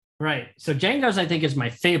Right. So Django's, I think, is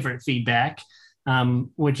my favorite feedback,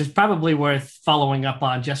 which is probably worth following up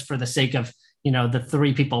on just for the sake of, the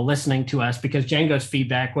three people listening to us, because Django's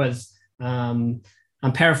feedback was, I'm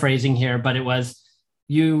paraphrasing here, but it was,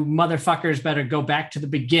 you motherfuckers better go back to the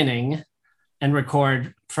beginning and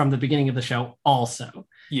record from the beginning of the show also.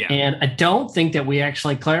 Yeah. And I don't think that we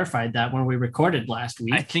actually clarified that when we recorded last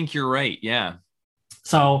week. I think you're right. Yeah.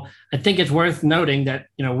 So I think it's worth noting that,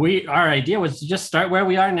 our idea was to just start where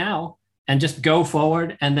we are now and just go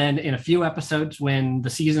forward. And then in a few episodes, when the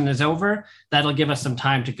season is over, that'll give us some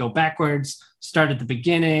time to go backwards, start at the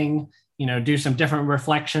beginning, do some different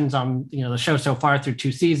reflections on, the show so far through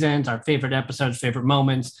 2 seasons, our favorite episodes, favorite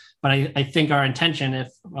moments. But I think our intention, if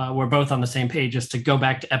we're both on the same page, is to go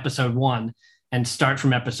back to episode 1 and start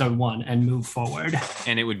from episode 1 and move forward.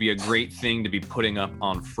 And it would be a great thing to be putting up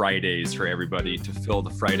on Fridays for everybody to fill the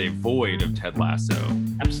Friday void of Ted Lasso.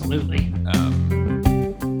 Absolutely.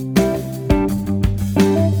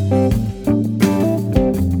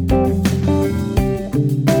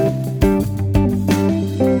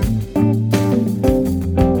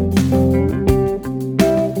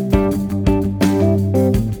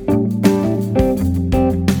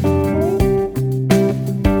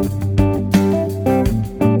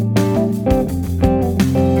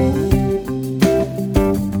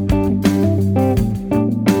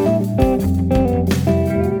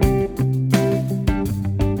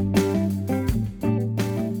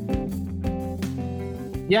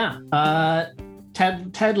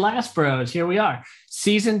 Ted Lasso, here we are.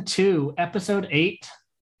 Season 2, episode 8,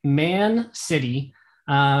 Man City.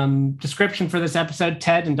 Description for this episode: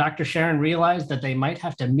 Ted and Dr. Sharon realize that they might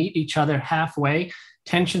have to meet each other halfway.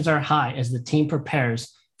 Tensions are high as the team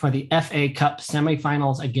prepares for the FA Cup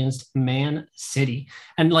semifinals against Man City.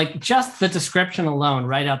 And just the description alone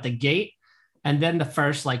right out the gate, and then the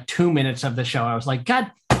first 2 minutes of the show, I was like,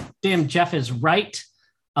 God damn, Jeff is right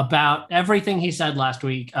about everything he said last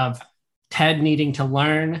week of Ted needing to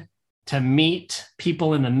learn to meet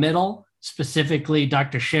people in the middle, specifically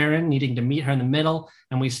Dr. Sharon needing to meet her in the middle.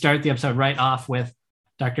 And we start the episode right off with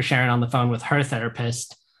Dr. Sharon on the phone with her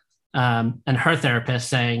therapist, and her therapist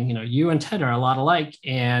saying, you and Ted are a lot alike.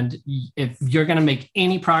 And if you're going to make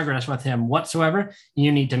any progress with him whatsoever,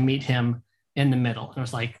 you need to meet him in the middle. And it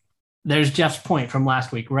was like, there's Jeff's point from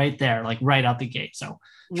last week right there, right out the gate. So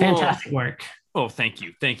fantastic work. Oh, thank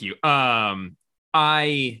you. Thank you.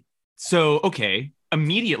 Okay.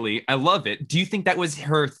 Immediately, I love it. Do you think that was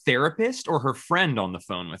her therapist or her friend on the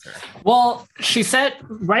phone with her? Well, she said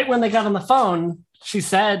right when they got on the phone, she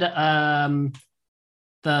said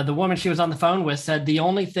the woman she was on the phone with said the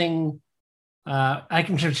only thing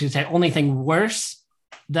she'd say only thing worse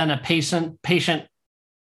than a patient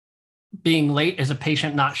being late is a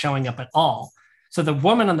patient not showing up at all. So the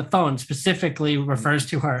woman on the phone specifically refers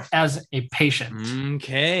to her as a patient.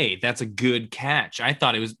 Okay, that's a good catch. I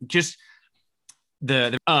thought it was just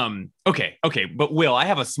okay. But Will, I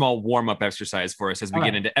have a small warm-up exercise for us as we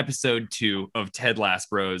get into episode 2 of Ted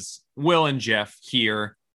Lasso. Will and Jeff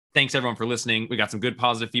here. Thanks everyone for listening. We got some good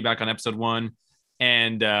positive feedback on episode 1,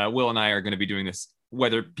 and Will and I are going to be doing this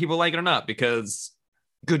whether people like it or not, because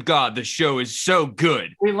good God, the show is so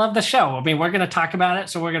good. We love the show. I mean, we're going to talk about it,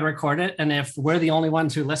 so we're going to record it. And if we're the only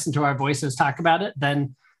ones who listen to our voices talk about it,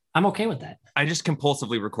 then I'm okay with that. I just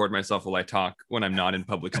compulsively record myself while I talk when I'm not in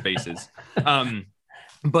public spaces.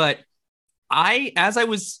 But I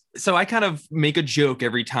kind of make a joke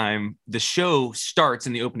every time the show starts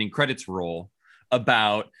in the opening credits roll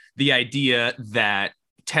about the idea that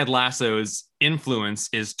Ted Lasso's influence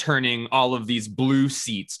is turning all of these blue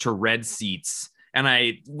seats to red seats. And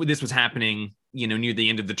this was happening, near the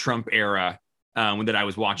end of the Trump era, that I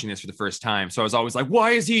was watching this for the first time. So I was always like,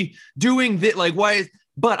 why is he doing this?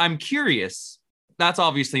 But I'm curious. That's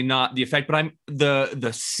obviously not the effect, but I'm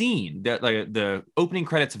the scene that the opening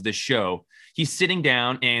credits of this show. He's sitting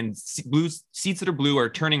down and blue seats that are blue are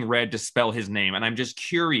turning red to spell his name. And I'm just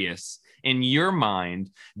curious, in your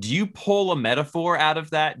mind, do you pull a metaphor out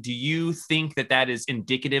of that? Do you think that is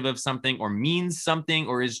indicative of something or means something,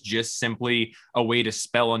 or is just simply a way to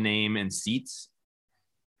spell a name in seats?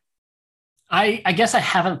 I guess I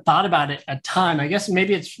haven't thought about it a ton. I guess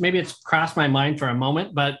maybe it's crossed my mind for a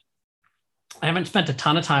moment, but I haven't spent a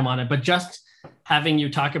ton of time on it. But just having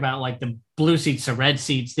you talk about the blue seats to red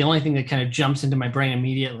seats, the only thing that kind of jumps into my brain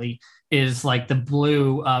immediately is the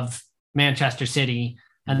blue of Manchester City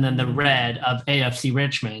and then the red of AFC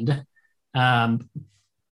Richmond,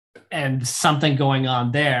 and something going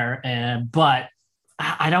on there. But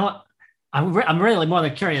I'm really more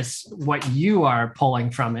than curious what you are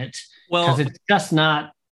pulling from it, because it's just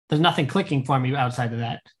not there's nothing clicking for me outside of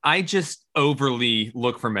that. I just overly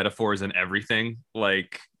look for metaphors in everything,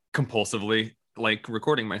 like compulsively, like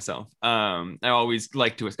recording myself. I always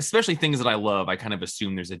like to, especially things that I love, I kind of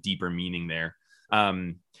assume there's a deeper meaning there.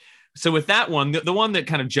 So with that one, the one that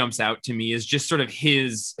kind of jumps out to me is just sort of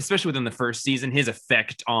his, especially within the first season, his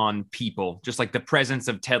effect on people. Just like the presence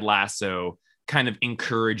of Ted Lasso kind of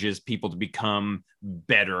encourages people to become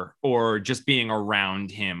better, or just being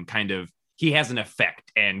around him kind of, he has an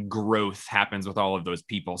effect and growth happens with all of those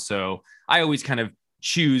people. So I always kind of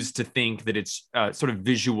choose to think that it's a sort of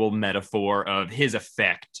visual metaphor of his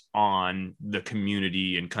effect on the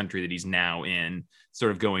community and country that he's now in,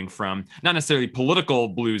 sort of going from not necessarily political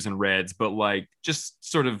blues and reds, but like just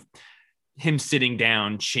sort of him sitting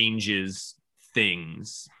down changes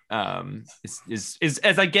things. Is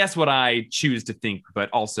as I guess what I choose to think, but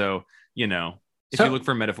also, you know, if you look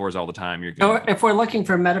for metaphors all the time, you're good. Or if we're looking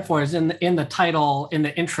for metaphors in the title, in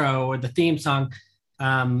the intro, or the theme song,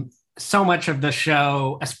 so much of the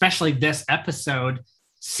show, especially this episode,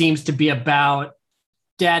 seems to be about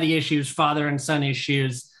daddy issues, father and son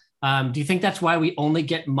issues. Do you think that's why we only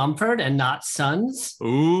get Mumford and not Sons?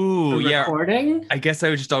 Ooh, yeah. Recording? I guess I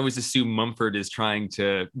would just always assume Mumford is trying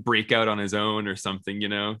to break out on his own or something, you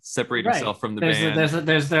know, separate himself from the band.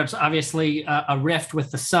 There's obviously a rift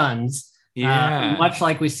with the Sons, yeah, much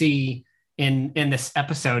like we see in this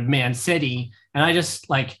episode, Man City. And I just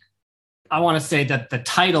like, I want to say that the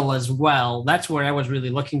title as well, that's where I was really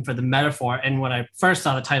looking for the metaphor. And when I first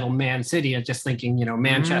saw the title Man City, I was just thinking, you know,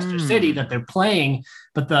 Manchester City that they're playing.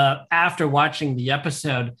 But after watching the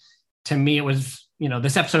episode, to me, it was, you know,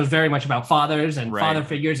 this episode is very much about fathers and father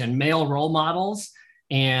figures and male role models.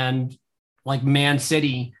 And like Man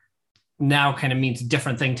City now kind of means a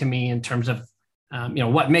different thing to me in terms of, you know,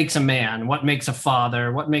 what makes a man, what makes a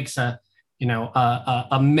father, what makes a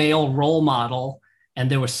male role model. And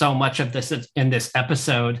there was so much of this in this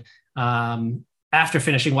episode. After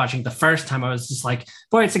finishing watching the first time, I was just like,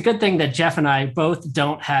 boy, it's a good thing that Jeff and I both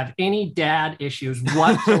don't have any dad issues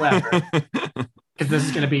whatsoever. Because this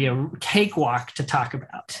is going to be a cakewalk to talk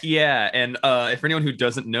about. Yeah, and for anyone who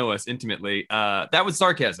doesn't know us intimately, that was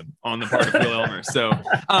sarcasm on the part of Will Elmer. So,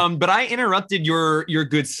 but I interrupted your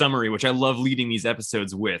good summary, which I love leading these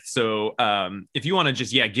episodes with. So, if you want to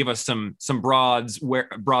just give us some broad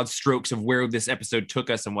strokes of where this episode took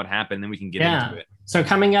us and what happened, then we can get into it. So,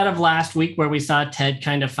 coming out of last week, where we saw Ted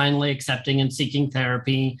kind of finally accepting and seeking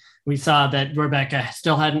therapy, we saw that Rebecca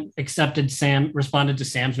still hadn't responded to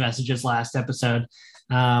Sam's messages last episode.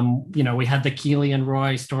 You know, we had the Keely and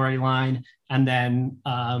Roy storyline, and then,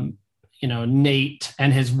 you know, Nate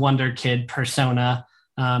and his Wonder Kid persona,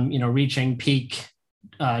 you know, reaching peak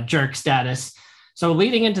jerk status. So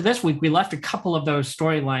leading into this week, we left a couple of those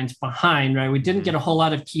storylines behind, right? We didn't get a whole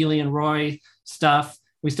lot of Keely and Roy stuff.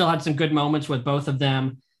 We still had some good moments with both of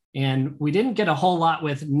them. And we didn't get a whole lot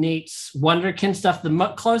with Nate's Wonderkin stuff.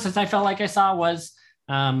 The closest I felt like I saw was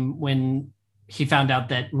when he found out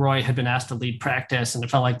that Roy had been asked to lead practice, and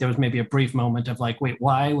it felt like there was maybe a brief moment of like, wait,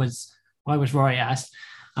 why was Roy asked?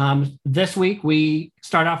 This week we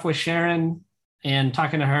start off with Sharon and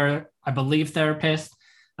talking to her, I believe, therapist,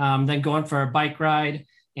 then going for a bike ride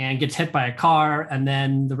and gets hit by a car. And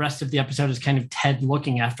then the rest of the episode is kind of Ted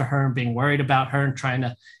looking after her and being worried about her and trying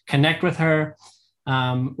to connect with her.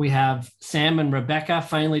 We have Sam and Rebecca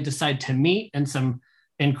finally decide to meet in some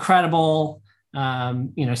incredible,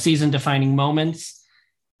 you know, season-defining moments.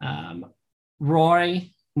 Roy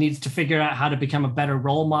needs to figure out how to become a better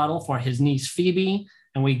role model for his niece Phoebe,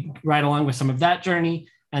 and we ride along with some of that journey.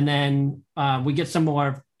 And then we get some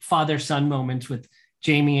more father-son moments with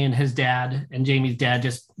Jamie and his dad, and Jamie's dad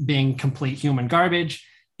just being complete human garbage,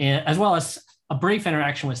 as well as a brief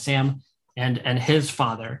interaction with Sam and his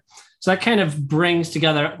father. So that kind of brings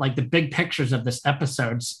together like the big pictures of this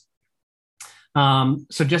episodes.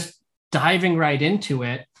 So just diving right into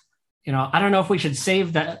it, you know, I don't know if we should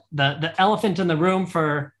save the elephant in the room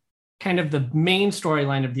for kind of the main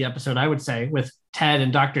storyline of the episode, I would say, with Ted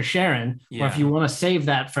and Dr. Sharon, or if you want to save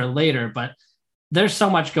that for later. But there's so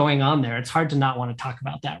much going on there. It's hard to not want to talk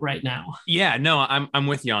about that right now. Yeah, no, I'm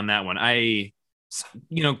with you on that one. I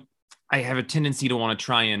have a tendency to want to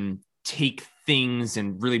try and take things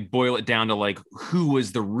and really boil it down to like, who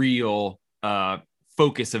was the real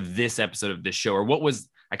focus of this episode of this show, or what was,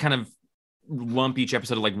 I kind of lump each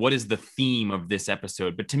episode of like, what is the theme of this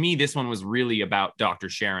episode? But to me, this one was really about Dr.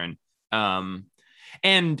 Sharon. And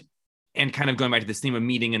kind of going back to this theme of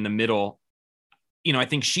meeting in the middle, you know, I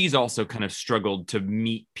think she's also kind of struggled to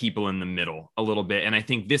meet people in the middle a little bit. And I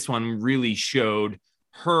think this one really showed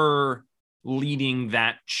her leading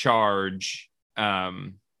that charge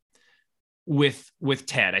with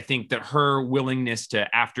Ted. I think that her willingness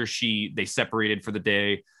to, after they separated for the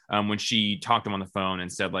day, when she talked to him on the phone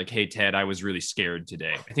and said like, "Hey Ted, I was really scared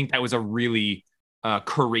today." I think that was a really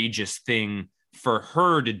courageous thing for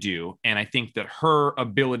her to do. And I think that her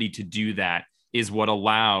ability to do that is what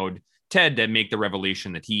allowed Ted to make the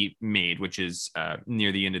revelation that he made, which is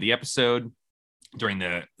near the end of the episode during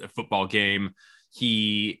the football game.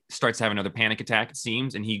 He starts to have another panic attack, it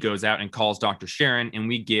seems, and he goes out and calls Dr. Sharon, and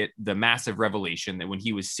we get the massive revelation that when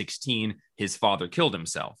he was 16, his father killed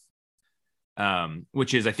himself,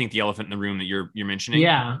 which is, I think, the elephant in the room that you're mentioning.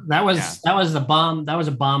 Yeah, that was the bomb. That was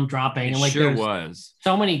a bomb dropping. It and like, sure was.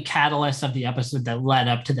 So many catalysts of the episode that led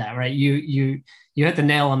up to that, right? You hit the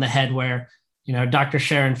nail on the head where, Dr.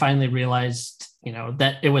 Sharon finally realized,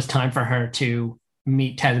 that it was time for her to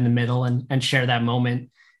meet Ted in the middle and share that moment.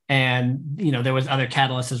 And, there was other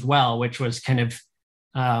catalysts as well, which was kind of,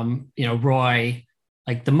 Roy,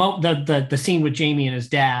 like the scene with Jamie and his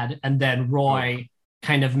dad, and then Roy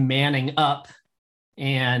kind of manning up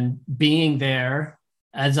and being there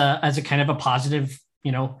as a kind of a positive,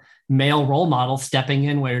 male role model, stepping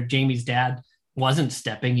in where Jamie's dad wasn't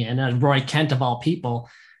stepping in. And Roy Kent, of all people,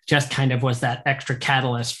 just kind of was that extra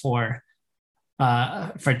catalyst for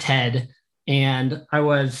Ted. And I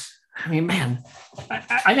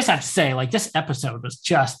just have to say, like, this episode was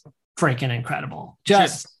just freaking incredible.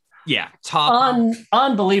 Top,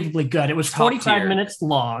 unbelievably good. It was 45 minutes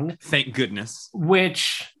long. Thank goodness.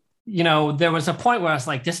 Which, there was a point where I was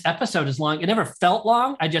like, this episode is long. It never felt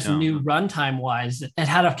long. I just knew runtime wise, it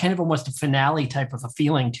had a kind of almost a finale type of a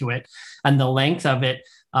feeling to it, and the length of it.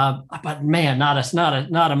 But man,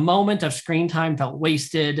 not a moment of screen time felt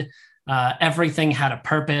wasted. Everything had a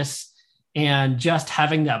purpose. And just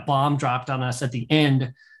having that bomb dropped on us at the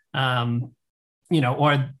end,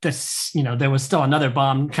 or this, there was still another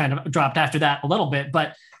bomb kind of dropped after that a little bit,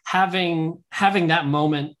 but having that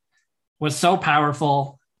moment was so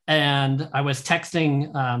powerful. And I was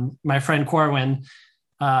texting my friend Corwin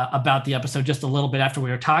about the episode just a little bit after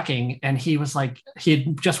we were talking, and he was like, he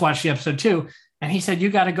had just watched the episode too, and he said, you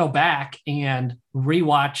got to go back and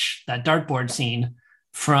rewatch that dartboard scene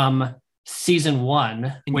from season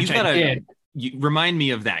 1, and which I did. You remind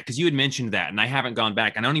me of that, because you had mentioned that, and I haven't gone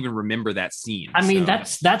back, and I don't even remember that scene. I mean,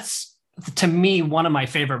 that's to me one of my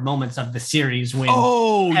favorite moments of the series, when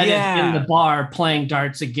Ted is in the bar playing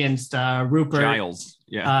darts against Rupert Giles.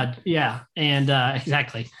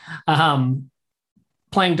 Exactly.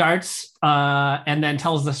 Playing darts, and then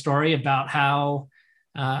tells the story about how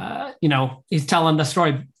he's telling the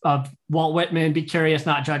story of Walt Whitman, be curious,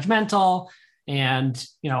 not judgmental. And,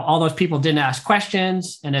 all those people didn't ask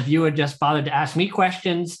questions. And if you had just bothered to ask me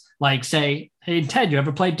questions, like say, "Hey, Ted, you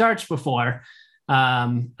ever played darts before?"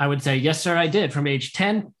 I would say, "Yes, sir, I did, from age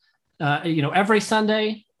 10, every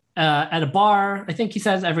Sunday at a bar." I think he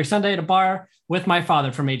says every Sunday at a bar with my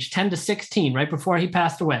father from age 10 to 16, right before he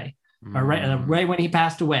passed away, or right when he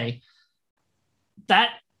passed away.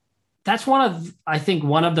 That's one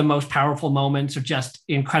of the most powerful moments, or just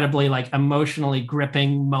incredibly like emotionally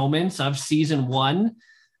gripping moments of season 1.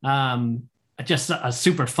 Just a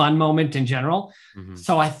super fun moment in general. Mm-hmm.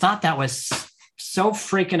 So I thought that was so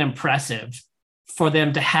freaking impressive for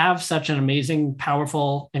them to have such an amazing,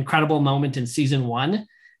 powerful, incredible moment in season 1.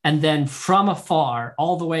 And then from afar,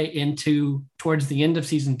 all the way towards the end of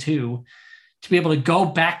season 2, to be able to go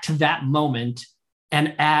back to that moment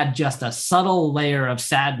and add just a subtle layer of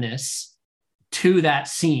sadness to that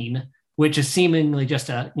scene, which is seemingly just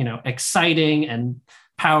a, exciting and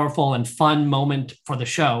powerful and fun moment for the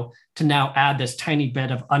show, to now add this tiny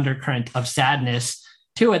bit of undercurrent of sadness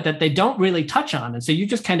to it that they don't really touch on. And so you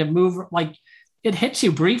just kind of move, like, it hits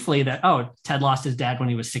you briefly that, oh, Ted lost his dad when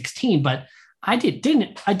he was 16, but I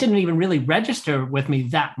didn't even really register with me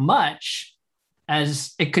that much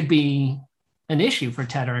as it could be an issue for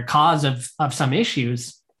Ted, or a cause of some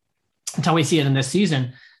issues, until we see it in this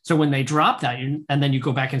season. So when they drop that, and then you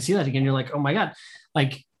go back and see that again, you're like, oh my God,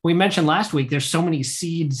 like we mentioned last week, there's so many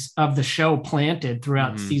seeds of the show planted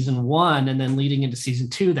throughout season 1 and then leading into season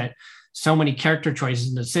 2, that so many character choices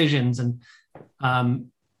and decisions and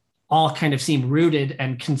all kind of seem rooted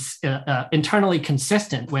and internally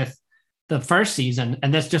consistent with the first season.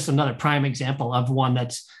 And that's just another prime example of one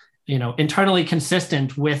that's, internally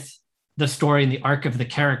consistent with the story and the arc of the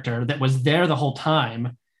character that was there the whole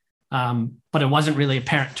time. But it wasn't really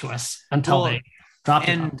apparent to us until they dropped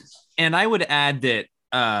it. And I would add that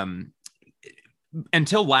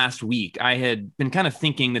until last week, I had been kind of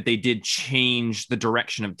thinking that they did change the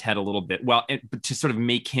direction of Ted a little bit. Well, to sort of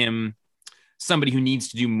make him somebody who needs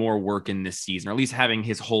to do more work in this season, or at least having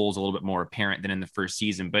his holes a little bit more apparent than in the first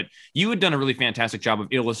season. But you had done a really fantastic job of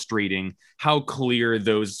illustrating how clear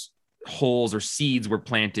those holes or seeds were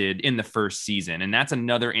planted in the first season. And that's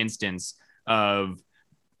another instance of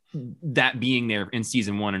that being there in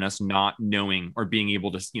season one and us not knowing or being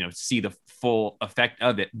able to, see the full effect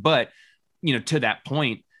of it. But, to that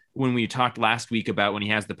point, when we talked last week about when he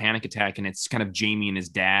has the panic attack and it's kind of Jamie and his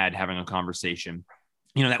dad having a conversation,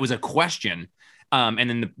 that was a question. And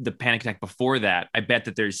then the panic attack before that, I bet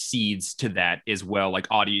that there's seeds to that as well, like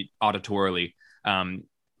auditorily.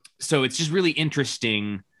 So it's just really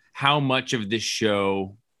interesting how much of this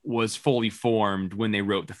show was fully formed when they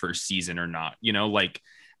wrote the first season or not,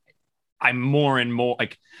 I'm more and more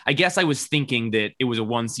like, I guess I was thinking that it was a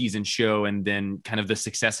 1 season show and then kind of the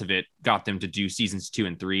success of it got them to do seasons 2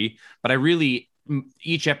 and 3. But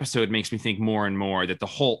each episode makes me think more and more that the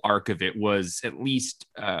whole arc of it was at least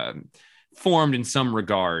formed in some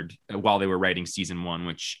regard while they were writing season 1,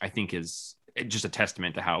 which I think is just a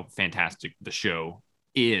testament to how fantastic the show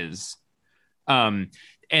is.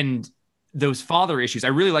 And those father issues, I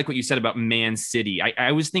really like what you said about Man City.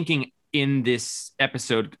 I was thinking in this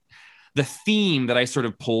episode, the theme that I sort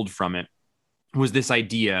of pulled from it was this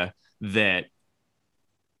idea that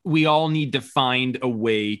we all need to find a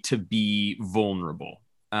way to be vulnerable.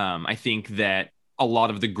 I think that a lot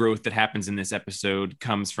of the growth that happens in this episode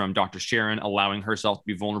comes from Dr. Sharon allowing herself to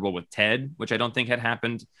be vulnerable with Ted, which I don't think had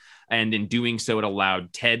happened. And in doing so, it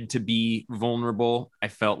allowed Ted to be vulnerable. I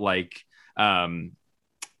felt like even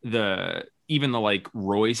the like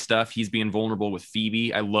Roy stuff, he's being vulnerable with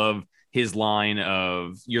Phoebe. I love his line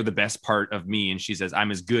of "You're the best part of me," and she says,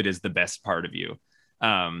 "I'm as good as the best part of you."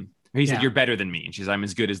 He said, "You're better than me," and she says, "I'm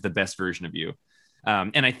as good as the best version of you."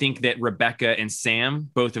 And I think that Rebecca and Sam,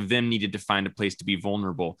 both of them needed to find a place to be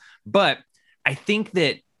vulnerable. But I think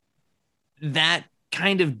that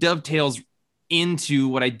kind of dovetails into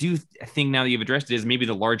what I think now that you've addressed it is maybe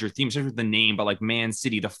the larger theme, especially with the name, but like Man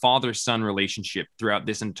City, the father-son relationship throughout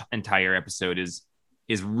this entire episode is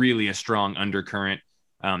really a strong undercurrent.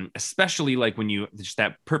 Especially like when just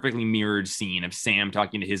that perfectly mirrored scene of Sam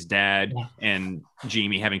talking to his dad and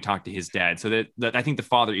Jamie having talked to his dad. So that I think the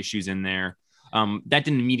father issues in there, that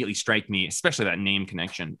didn't immediately strike me, especially that name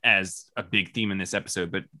connection, as a big theme in this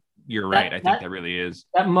episode. But you're right. I think that really is.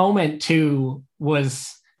 That moment too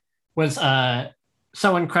was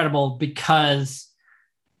so incredible because,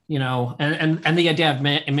 and the idea of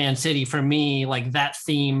Man City for me, like that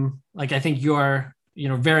theme, like I think you're,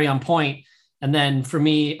 very on point. And then for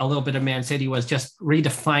me, a little bit of Man City was just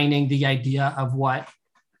redefining the idea of what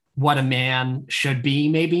a man should be,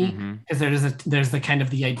 maybe, because there's the kind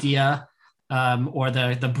of the idea or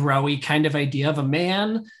the bro-y kind of idea of a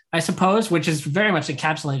man, I suppose, which is very much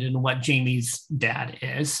encapsulated in what Jamie's dad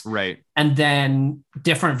is. Right. And then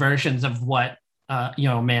different versions of what a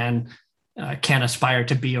man can aspire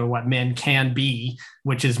to be or what men can be,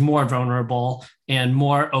 which is more vulnerable and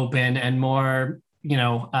more open and more,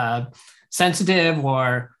 sensitive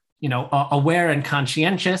or, aware and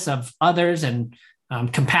conscientious of others and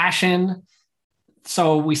compassion.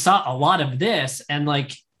 So we saw a lot of this, and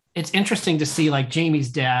like, it's interesting to see like Jamie's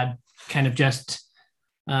dad kind of just,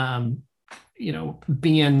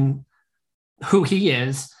 being who he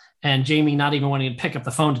is, and Jamie not even wanting to pick up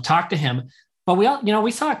the phone to talk to him. But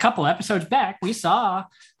we saw a couple episodes back, we saw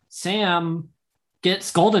Sam get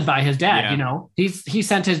scolded by his dad. Yeah. He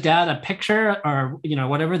sent his dad a picture or,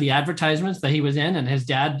 whatever the advertisements that he was in. And his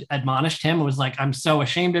dad admonished him and was like, "I'm so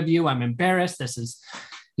ashamed of you. I'm embarrassed. This is,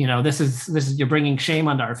 you're bringing shame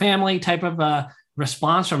onto our family," type of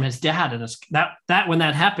response from his dad. And that when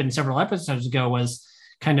that happened several episodes ago was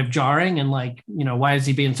kind of jarring. And like, why is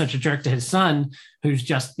he being such a jerk to his son who's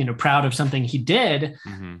just, proud of something he did?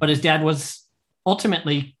 Mm-hmm. But his dad was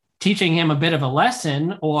ultimately teaching him a bit of a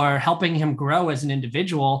lesson or helping him grow as an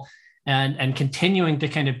individual and continuing to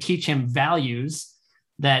kind of teach him values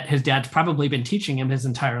that his dad's probably been teaching him his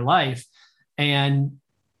entire life. And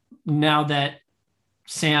now that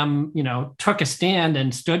Sam, took a stand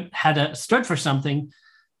and stood for something,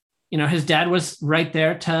 his dad was right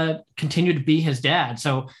there to continue to be his dad.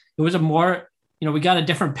 So it was a more, we got a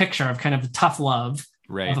different picture of kind of the tough love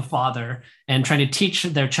of a father and trying to teach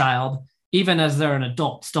their child, even as they're an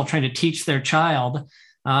adult, still trying to teach their child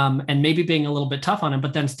and maybe being a little bit tough on him,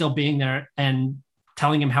 but then still being there and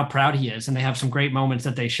telling him how proud he is. And they have some great moments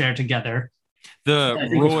that they share together.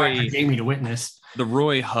 Jamie to witness. The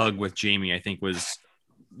Roy hug with Jamie, I think, was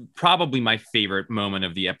probably my favorite moment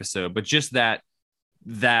of the episode, but just that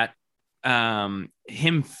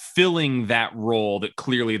him filling that role that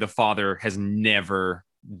clearly the father has never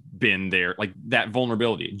been there, like that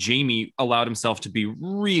vulnerability. Jamie allowed himself to be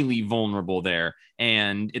really vulnerable there.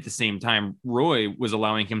 And at the same time, Roy was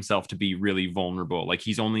allowing himself to be really vulnerable. Like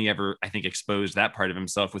he's only ever, I think, exposed that part of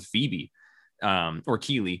himself with Phoebe or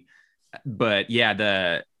Keeley. But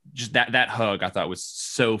yeah, just that hug I thought was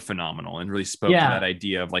so phenomenal and really spoke to that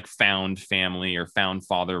idea of like found family or found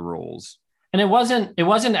father roles. And it wasn't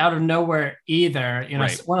out of nowhere either. You know,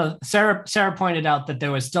 right. One of Sarah pointed out that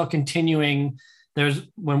there was still continuing. There's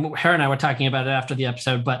when her and I were talking about it after the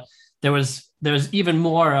episode, but there was even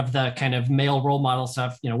more of the kind of male role model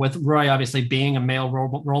stuff, you know, with Roy obviously being a male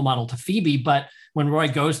role model to Phoebe. But when Roy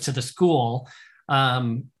goes to the school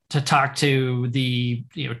to talk to the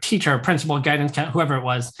teacher, principal, guidance, whoever it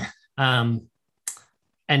was, and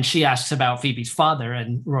she asks about Phoebe's father,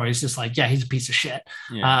 and Roy's just like, yeah, he's a piece of shit.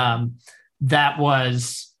 Yeah. That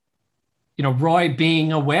was, Roy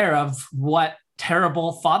being aware of what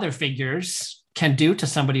terrible father figures can do to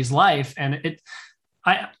somebody's life. And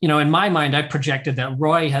in my mind, I projected that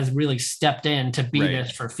Roy has really stepped in to be this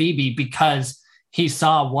for Phoebe because he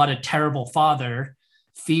saw what a terrible father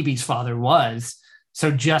Phoebe's father was. So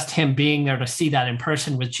just him being there to see that in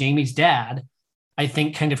person with Jamie's dad, I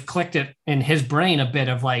think kind of clicked it in his brain a bit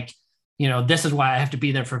of like, this is why I have to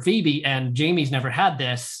be there for Phoebe, and Jamie's never had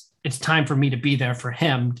this. It's time for me to be there for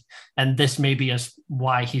him. And this maybe is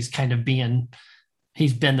why he's kind of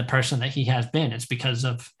he's been the person that he has been. It's because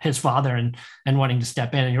of his father and wanting to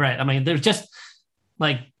step in. And you're right. I mean, there's just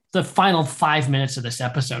like the final 5 minutes of this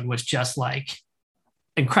episode was just like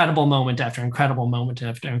incredible moment after incredible moment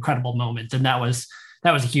after incredible moment. And that was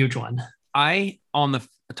a huge one. On the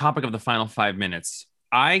topic of the final 5 minutes,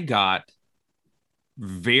 I got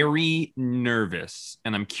very nervous,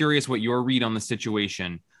 and I'm curious what your read on the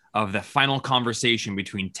situation of the final conversation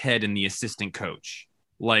between Ted and the assistant coach.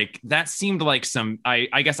 Like that seemed like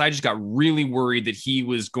I guess I just got really worried that he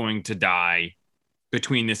was going to die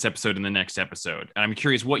between this episode and the next episode. And I'm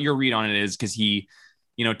curious what your read on it is, because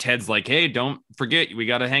Ted's like, hey, don't forget, we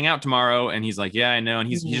got to hang out tomorrow. And he's like, yeah, I know. And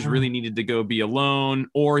he just really needed to go be alone,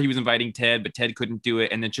 or he was inviting Ted, but Ted couldn't do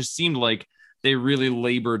it. And it just seemed like they really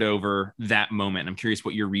labored over that moment. I'm curious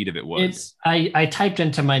what your read of it was. I typed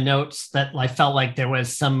into my notes that I felt like there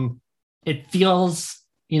was it feels,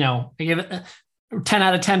 I give it 10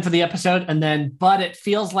 out of 10 for the episode. But it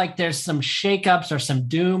feels like there's some shakeups or some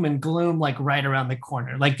doom and gloom, like right around the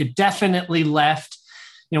corner. Like it definitely left,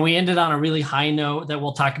 we ended on a really high note that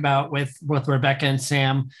we'll talk about with Rebecca and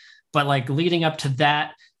Sam, but like leading up to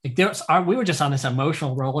that, like we were just on this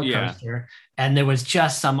emotional roller coaster, and there was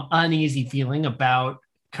just some uneasy feeling about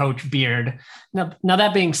Coach Beard. Now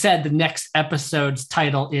that being said, the next episode's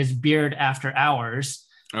title is Beard After Hours.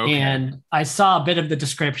 Okay. And I saw a bit of the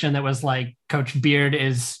description that was like Coach Beard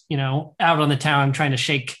is, out on the town trying to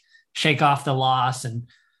shake off the loss and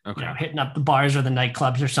hitting up the bars or the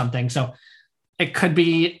nightclubs or something. So it could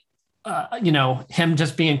be, him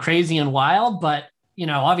just being crazy and wild, but,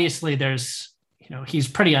 obviously there's, he's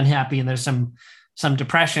pretty unhappy, and there's some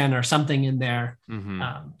depression or something in there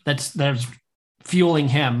that's fueling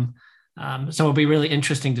him. So it'll be really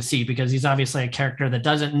interesting to see, because he's obviously a character that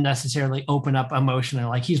doesn't necessarily open up emotionally.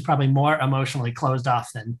 Like he's probably more emotionally closed off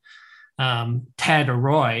than Ted or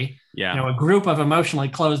Roy. Yeah. A group of emotionally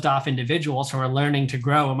closed off individuals who are learning to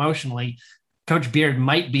grow emotionally. Coach Beard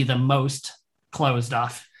might be the most closed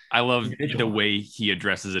off. I love the way he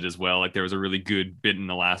addresses it as well. Like there was a really good bit in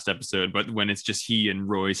the last episode, but when it's just he and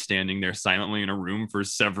Roy standing there silently in a room for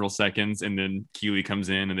several seconds, and then Keeley comes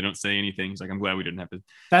in and they don't say anything. It's like, I'm glad we didn't have to.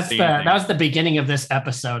 That was the beginning of this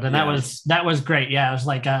episode. And that was great. Yeah. I was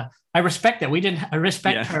like, I respect that. I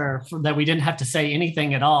respect her for that. We didn't have to say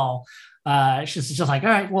anything at all. She's just like, all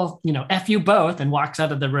right, well, F you both, and walks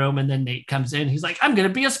out of the room. And then Nate comes in. He's like, I'm going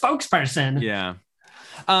to be a spokesperson. Yeah.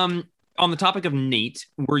 On the topic of Nate,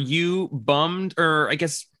 were you bummed, or I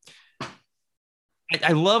guess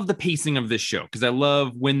I love the pacing of this show, because I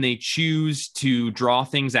love when they choose to draw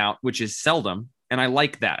things out, which is seldom. And I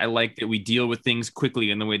like that. I like that we deal with things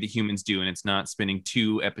quickly in the way that humans do, and it's not spending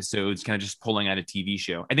 2 episodes kind of just pulling out a TV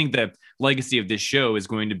show. I think the legacy of this show is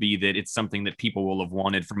going to be that it's something that people will have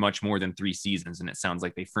wanted for much more than 3 seasons. And it sounds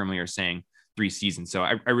like they firmly are saying 3 seasons. So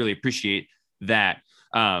I really appreciate that.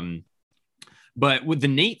 But with the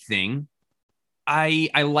Nate thing,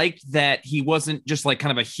 I liked that he wasn't just like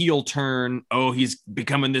kind of a heel turn. Oh, he's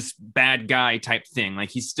becoming this bad guy type thing. Like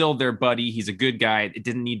he's still their buddy. He's a good guy. It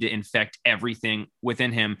didn't need to infect everything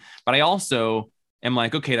within him. But I also am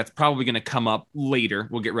like, okay, that's probably going to come up later.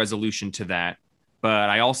 We'll get resolution to that. But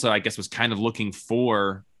I also, I guess, was kind of looking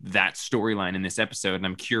for that storyline in this episode. And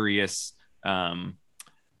I'm curious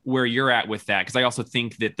where you're at with that. Because I also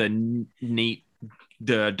think that the Nate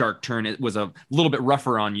the dark turn was a little bit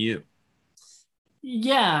rougher on you.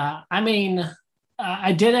 Yeah, I mean,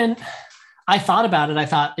 I thought about it. I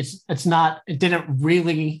thought it didn't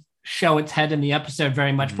really show its head in the episode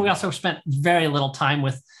very much, but we also spent very little time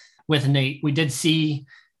with Nate. We did see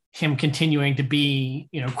him continuing to be,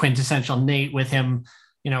 quintessential Nate, with him,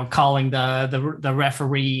 calling the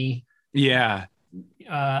referee. Yeah.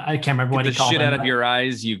 I can't remember what he called the shit out of your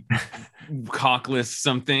eyes, you cockless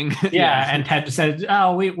something. Yeah. And Ted said,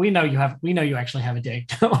 "Oh, we know you actually have a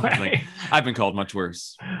dick." Like, I've been called much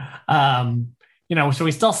worse. So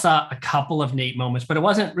we still saw a couple of Nate moments, but it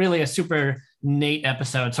wasn't really a super Nate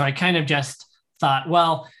episode. So I kind of just thought,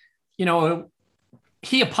 well,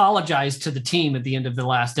 he apologized to the team at the end of the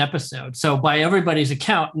last episode. So by everybody's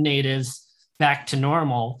account, Nate is back to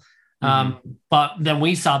normal. But then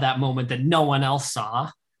we saw that moment that no one else saw,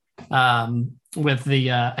 with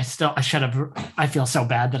the, I feel so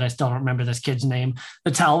bad that I still don't remember this kid's name.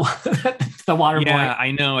 The water boy. Yeah,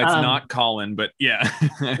 I know it's not Colin, but yeah.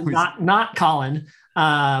 not Colin.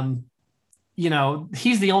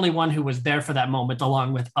 He's the only one who was there for that moment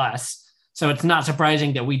along with us. So it's not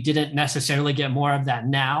surprising that we didn't necessarily get more of that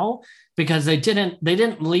now, because they didn't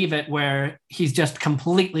leave it where he's just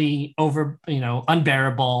completely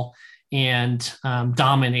unbearable and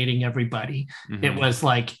dominating everybody. It was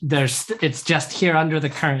like it's just here under the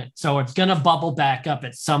current. So it's going to bubble back up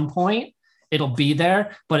at some point. It'll be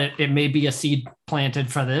there, but it may be a seed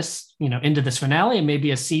planted for this, into this finale. It may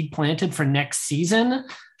be a seed planted for next season.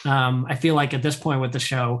 I feel like at this point with the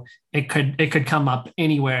show, it could come up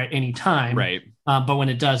anywhere at any time. Right. But when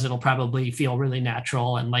it does, it'll probably feel really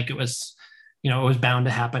natural and like it was bound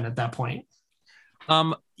to happen at that point.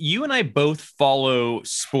 You and I both follow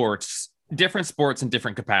different sports in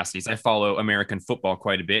different capacities. I follow American football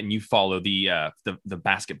quite a bit, and you follow the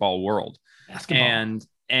basketball world. And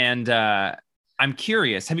I'm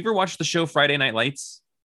curious, have you ever watched the show Friday Night Lights?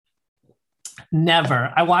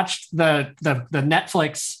 Never. I watched the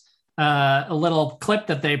Netflix a little clip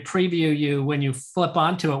that they preview you when you flip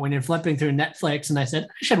onto it when you're flipping through Netflix, and I said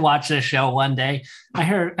I should watch this show one day. I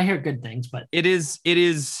hear good things, but it is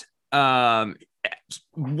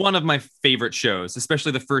one of my favorite shows,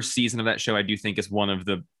 especially the first season of that show. I do think is one of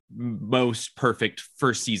the most perfect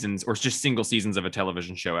first seasons or just single seasons of a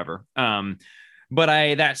television show ever. But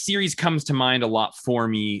that series comes to mind a lot for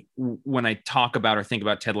me when I talk about or think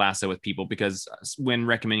about Ted Lasso with people, because when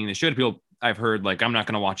recommending the show to people, I've heard like, I'm not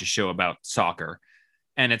going to watch a show about soccer.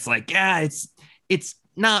 And it's like, yeah, it's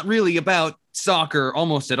not really about soccer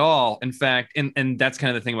almost at all. In fact, and that's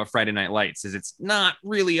kind of the thing about Friday Night Lights, is it's not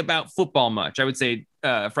really about football much. I would say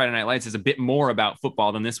Friday Night Lights is a bit more about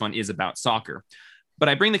football than this one is about soccer. But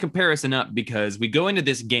I bring the comparison up because we go into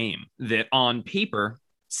this game that on paper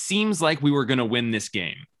seems like we were going to win this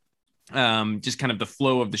game. Just kind of the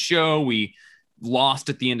flow of the show. We lost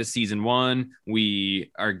at the end of season 1.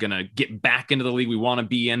 We are going to get back into the league we want to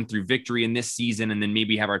be in through victory in this season, and then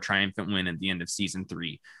maybe have our triumphant win at the end of season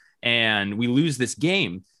 3. And we lose this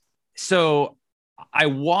game. So I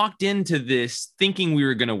walked into this thinking we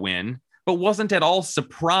were going to win, but wasn't at all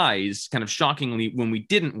surprised, kind of shockingly, when we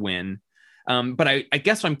didn't win. But I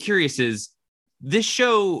guess what I'm curious is, this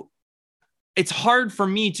show, it's hard for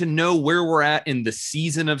me to know where we're at in the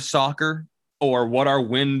season of soccer, or what our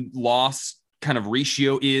win-loss kind of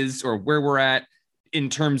ratio is, or where we're at in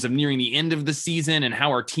terms of nearing the end of the season and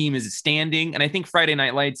how our team is standing. And I think Friday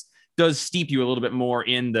Night Lights does steep you a little bit more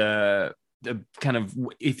in the kind of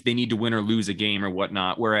if they need to win or lose a game or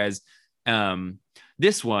whatnot. Whereas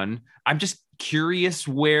this one, I'm just curious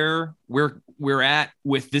where we're at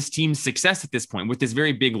with this team's success at this point, with this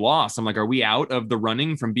very big loss. I'm like, are we out of the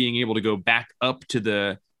running from being able to go back up to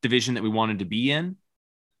the division that we wanted to be in?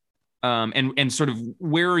 And sort of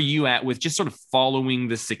where are you at with just sort of following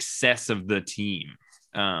the success of the team?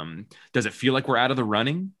 Does it feel like we're out of the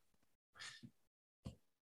running?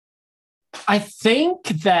 I think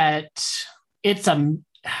that it's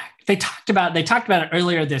they talked about it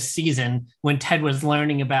earlier this season when Ted was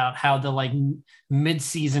learning about how the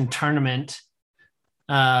mid-season tournament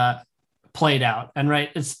played out. And right,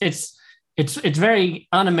 it's very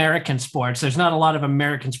un-American sports. There's not a lot of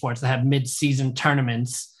American sports that have mid-season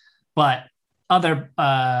tournaments, but other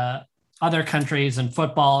countries and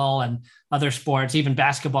football and other sports, even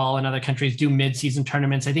basketball in other countries, do mid-season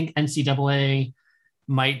tournaments. I think NCAA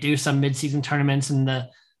might do some mid-season tournaments, and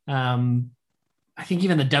I think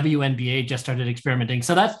even the WNBA just started experimenting.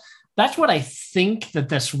 So that's what I think that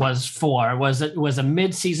this was for. It was a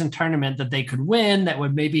mid-season tournament that they could win that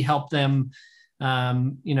would maybe help them,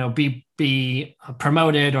 be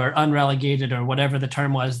promoted or unrelegated or whatever the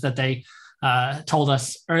term was that they told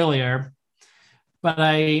us earlier. but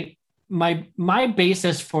my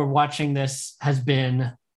basis for watching this has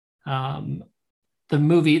been the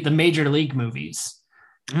Major League movies.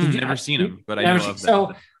 Never seen them, but I know of them.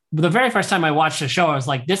 So the very first time I watched the show, I was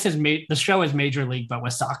like, the show is Major League, but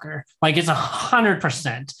with soccer. Like, it's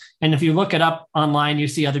 100%. And if you look it up online, you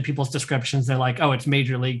see other people's descriptions. They're like, oh, it's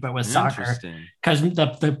Major League, but with soccer. Because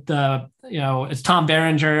it's Tom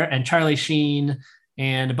Berenger and Charlie Sheen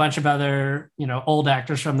and a bunch of other, old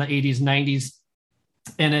actors from the 80s, 90s.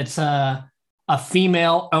 And it's a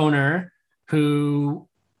female owner who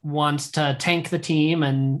wants to tank the team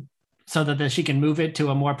and so that she can move it to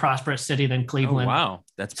a more prosperous city than Cleveland. Oh, wow.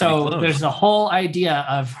 That's pretty close. There's the whole idea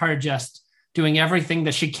of her just doing everything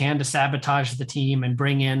that she can to sabotage the team and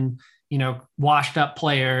bring in, washed up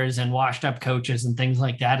players and washed up coaches and things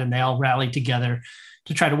like that. And they all rally together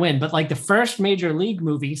to try to win. But like the first Major League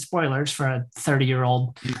movie, spoilers for a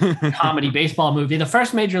 30-year-old comedy baseball movie, the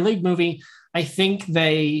first Major League movie, I think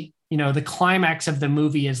the climax of the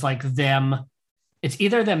movie is like it's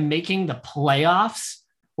either them making the playoffs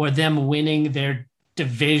or them winning their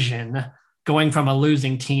division, going from a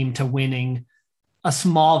losing team to winning a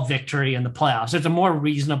small victory in the playoffs. It's a more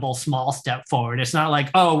reasonable small step forward. It's not like,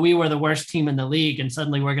 oh, we were the worst team in the league and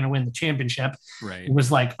suddenly we're going to win the championship. Right. It was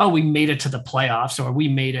like, oh, we made it to the playoffs, or we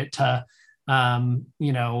made it to, the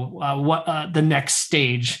next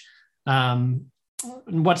stage.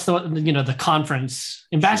 What's the conference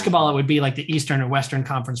in basketball? It would be like the Eastern or Western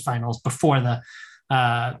Conference Finals before the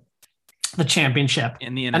championship.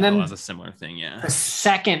 And the NFL has a similar thing. Yeah. The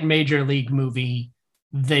second Major League movie,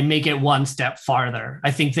 they make it one step farther.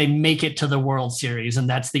 I think they make it to the World Series, and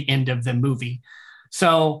that's the end of the movie.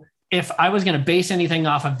 So if I was going to base anything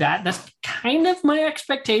off of that, that's kind of my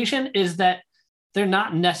expectation, is that they're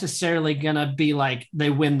not necessarily going to be like they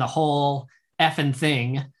win the whole effing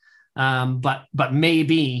thing. But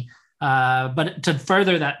maybe, but to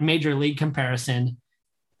further that Major League comparison,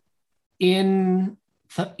 in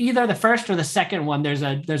either the first or the second one, there's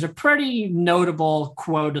a pretty notable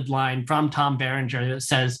quoted line from Tom Berenger that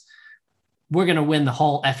says, "We're going to win the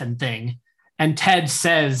whole effing thing." And Ted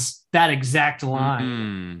says that exact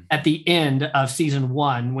line at the end of season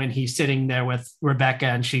 1 when he's sitting there with Rebecca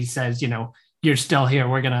and she says, "You're still here.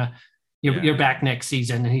 You're back next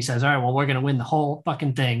season." And he says, "All right, well, we're going to win the whole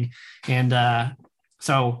fucking thing." And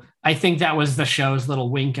so I think that was the show's little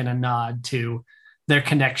wink and a nod to their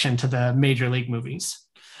connection to the Major League movies.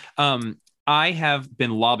 I have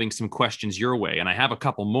been lobbing some questions your way, and I have a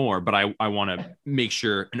couple more, but I want to make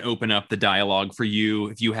sure and open up the dialogue for you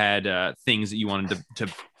if you had things that you wanted to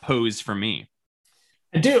pose for me.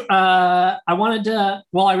 I do. I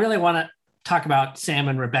really want to talk about Sam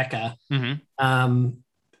and Rebecca. Mm-hmm.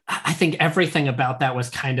 I think everything about that was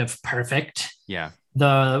kind of perfect. Yeah.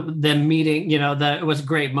 The meeting, it was a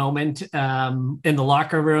great moment in the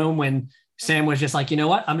locker room when Sam was just like, you know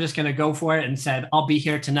what, I'm just going to go for it, and said, "I'll be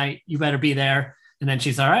here tonight. You better be there." And then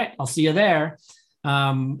she's, "All right, I'll see you there."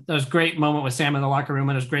 There was a great moment with Sam in the locker room,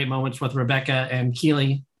 and there's great moments with Rebecca and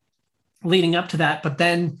Keeley leading up to that. But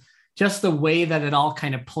then just the way that it all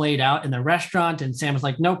kind of played out in the restaurant, and Sam was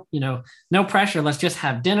like, "Nope, no pressure. Let's just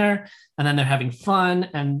have dinner." And then they're having fun.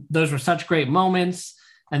 And those were such great moments.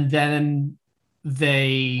 And then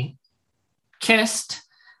they kissed.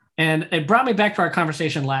 And it brought me back to our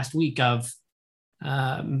conversation last week of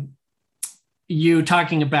you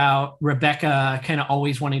talking about Rebecca kind of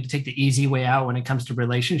always wanting to take the easy way out when it comes to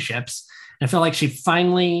relationships. And I feel like she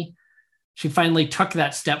finally took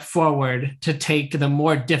that step forward to take the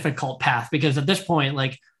more difficult path, because at this point,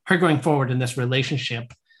 like, her going forward in this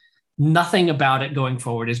relationship, nothing about it going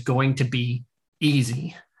forward is going to be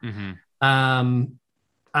easy. Mm-hmm.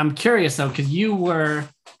 I'm curious though, because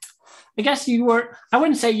I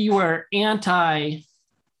wouldn't say you were anti-shipping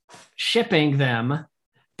them,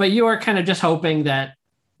 but you were kind of just hoping that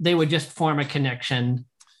they would just form a connection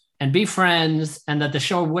and be friends, and that the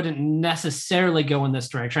show wouldn't necessarily go in this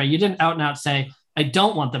direction. You didn't out and out say, "I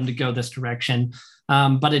don't want them to go this direction,"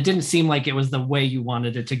 but it didn't seem like it was the way you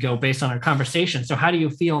wanted it to go based on our conversation. So how do you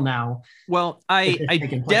feel now? Well, I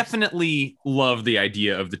definitely love the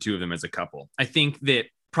idea of the two of them as a couple. I think that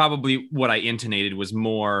probably what I intonated was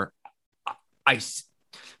more,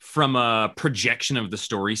 from a projection of the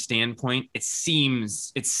story standpoint, it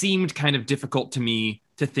seemed kind of difficult to me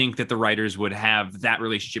to think that the writers would have that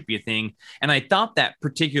relationship be a thing. And I thought that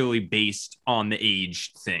particularly based on the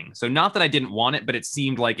age thing. So not that I didn't want it, but it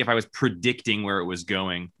seemed like if I was predicting where it was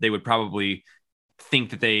going, they would probably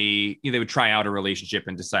think that they would try out a relationship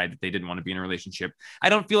and decide that they didn't want to be in a relationship. I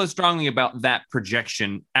don't feel as strongly about that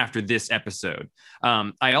projection after this episode.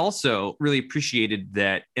 I also really appreciated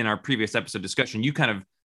that in our previous episode discussion, you kind of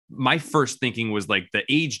my first thinking was like the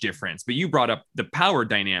age difference, but you brought up the power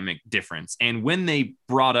dynamic difference. And when they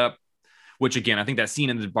brought up, which again, I think that scene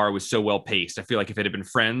in the bar was so well paced. I feel like if it had been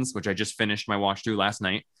Friends, which I just finished my watch through last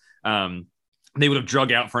night, they would have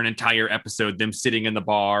drug out for an entire episode, them sitting in the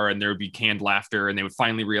bar, and there would be canned laughter, and they would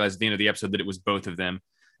finally realize at the end of the episode that it was both of them.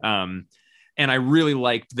 And I really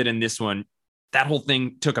liked that in this one, that whole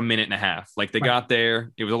thing took a minute and a half. Like they got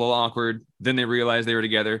there, it was a little awkward. Then they realized they were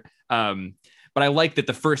together. But I like that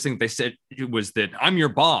the first thing that they said was that I'm your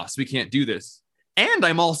boss. We can't do this. And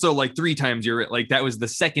I'm also like 3 times your, like that was the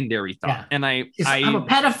secondary thought. Yeah. And I'm a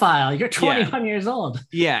pedophile. You're 21 years old.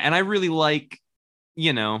 Yeah. And I really like,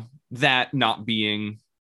 that not being,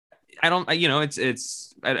 I don't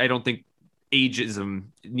think ageism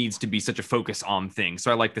needs to be such a focus on things.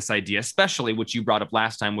 So I like this idea, especially what you brought up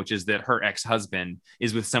last time, which is that her ex-husband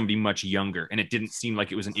is with somebody much younger, and it didn't seem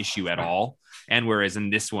like it was an issue at all. And whereas in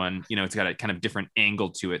this one, it's got a kind of different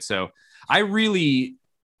angle to it. So I really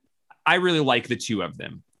like the two of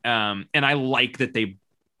them. And I like that they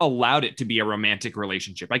allowed it to be a romantic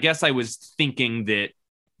relationship. I guess I was thinking that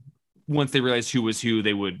once they realized who was who,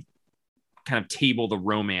 they would kind of table the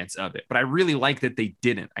romance of it, but I really like that they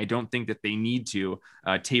didn't. I don't think that they need to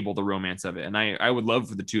table the romance of it, and I would love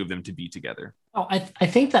for the two of them to be together. Oh, I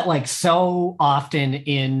think that like so often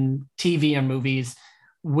in TV and movies,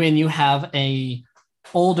 when you have a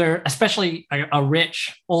older, especially a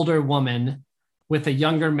rich older woman with a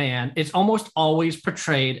younger man, it's almost always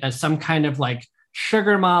portrayed as some kind of like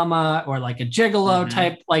sugar mama or like a gigolo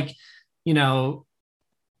type, like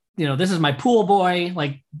this is my pool boy,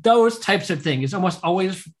 like those types of things. It's almost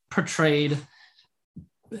always portrayed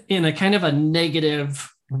in a kind of a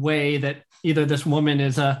negative way, that either this woman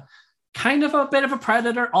is a kind of a bit of a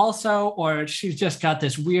predator also, or she's just got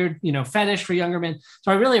this weird, fetish for younger men.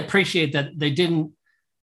 So I really appreciate that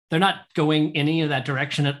they're not going any of that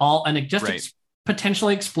direction at all. And it just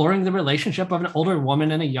potentially exploring the relationship of an older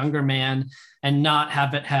woman and a younger man, and not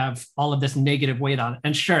have it have all of this negative weight on it.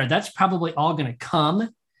 And sure, that's probably all going to come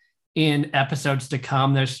in episodes to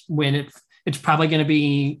come. There's when it's probably going to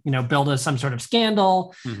be, billed as some sort of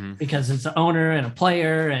scandal because it's an owner and a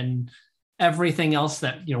player and everything else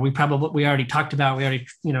that, we already talked about, we already,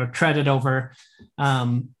 treaded over.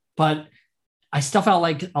 But I still felt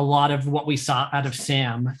like a lot of what we saw out of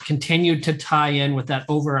Sam continued to tie in with that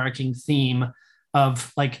overarching theme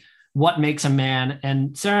of like what makes a man.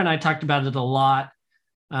 And Sarah and I talked about it a lot,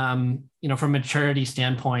 from a maturity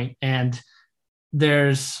standpoint. And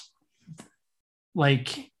there's,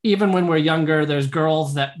 like, even when we're younger, there's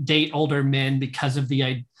girls that date older men because of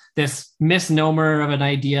this misnomer of an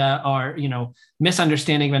idea, or,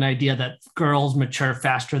 misunderstanding of an idea that girls mature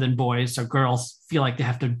faster than boys. So girls feel like they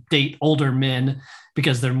have to date older men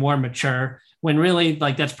because they're more mature, when really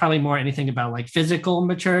like that's probably more anything about like physical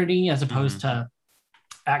maturity as opposed to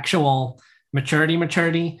actual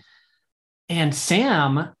maturity. And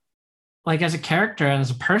Sam, like as a character and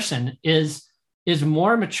as a person, is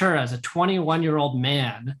more mature as a 21-year-old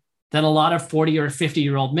man than a lot of 40 or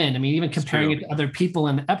 50-year-old men. I mean, even comparing it to other people,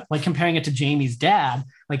 and like comparing it to Jamie's dad,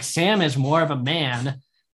 like Sam is more of a man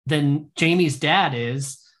than Jamie's dad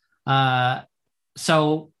is.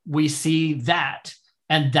 So we see that.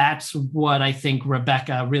 And that's what I think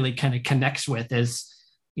Rebecca really kind of connects with is,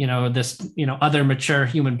 this, other mature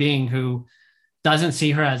human being who doesn't see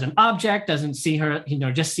her as an object, doesn't see her,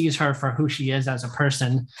 just sees her for who she is as a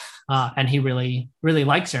person. And he really, really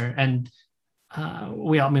likes her. And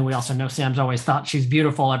we also know Sam's always thought she's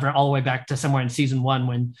beautiful, all the way back to somewhere in season 1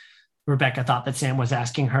 when Rebecca thought that Sam was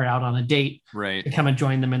asking her out on a date to come and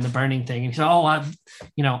join them in the burning thing. And he said,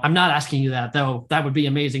 I'm not asking you that, though. That would be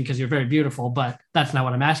amazing because you're very beautiful, but that's not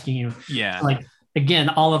what I'm asking you. Yeah. So, like, again,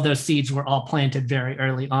 all of those seeds were all planted very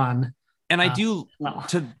early on. And I do,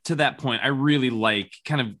 to that point, I really like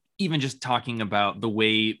kind of even just talking about the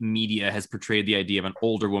way media has portrayed the idea of an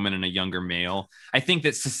older woman and a younger male. I think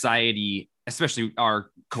that society, especially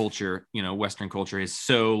our culture, Western culture, is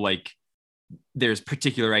so like, there's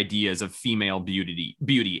particular ideas of female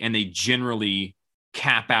beauty, and they generally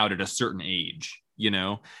cap out at a certain age,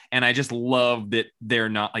 and I just love that they're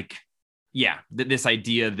not like, this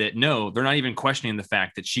idea that no, they're not even questioning the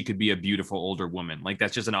fact that she could be a beautiful older woman. Like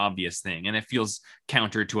that's just an obvious thing. And it feels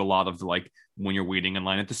counter to a lot of like when you're waiting in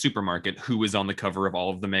line at the supermarket, who is on the cover of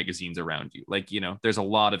all of the magazines around you. Like, there's a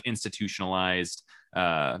lot of institutionalized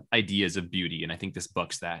ideas of beauty. And I think this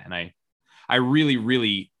bucks that. And I really,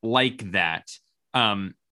 really like that.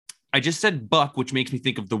 I just said buck, which makes me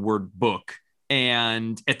think of the word book.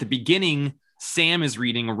 And at the beginning, Sam is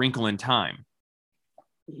reading A Wrinkle in Time,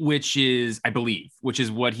 which is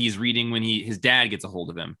what he's reading when his dad gets a hold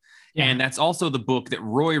of him. Yeah. And that's also the book that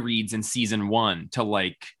Roy reads in season 1 to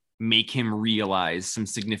like make him realize some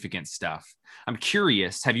significant stuff. I'm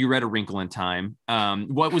curious, have you read A Wrinkle in Time?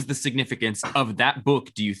 What was the significance of that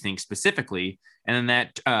book, do you think, specifically? And then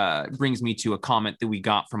that brings me to a comment that we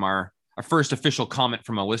got from our first official comment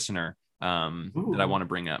from a listener that I want to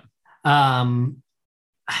bring up. I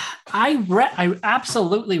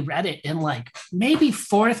absolutely read it in like maybe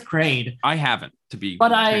 4th grade. I haven't, to be but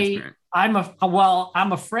transparent.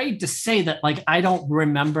 I'm afraid to say that like I don't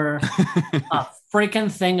remember a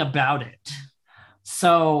freaking thing about it.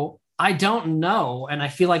 So I don't know, and I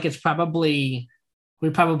feel like we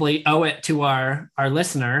probably owe it to our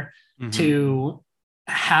listener to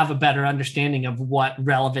have a better understanding of what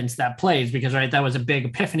relevance that plays, because that was a big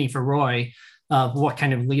epiphany for Roy of what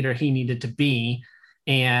kind of leader he needed to be.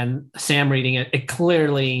 And Sam reading it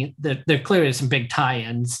clearly, there clearly is some big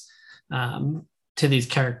tie-ins to these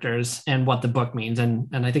characters and what the book means, and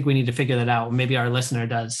I think we need to figure that out. Maybe our listener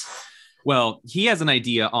does. Well, he has an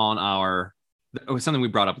idea on something we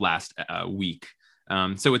brought up last week.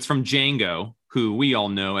 So it's from Django, who we all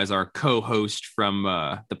know as our co-host from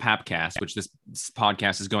the Papcast, which this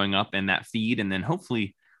podcast is going up in that feed. And then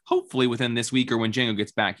hopefully within this week, or when Django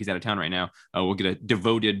gets back, he's out of town right now, we'll get a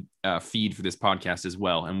devoted feed for this podcast as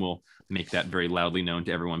well. And we'll make that very loudly known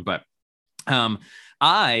to everyone. But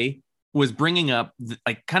I was bringing up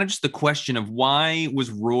kind of just the question of why was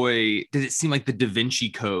Roy, did it seem like the Da Vinci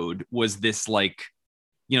Code was this like,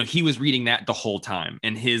 he was reading that the whole time,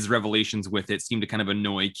 and his revelations with it seemed to kind of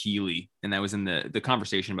annoy Keeley. And that was in the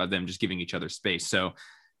conversation about them just giving each other space. So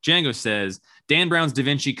Django says, Dan Brown's Da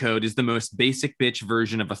Vinci Code is the most basic bitch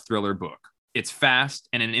version of a thriller book. It's fast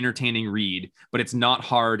and an entertaining read, but it's not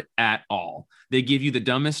hard at all. They give you the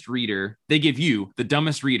dumbest reader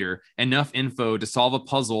enough info to solve a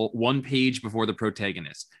puzzle 1 page before the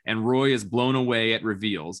protagonist. And Roy is blown away at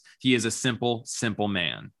reveals. He is a simple, simple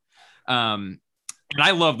man. And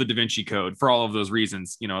I love the Da Vinci Code for all of those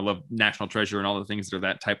reasons. I love National Treasure and all the things that are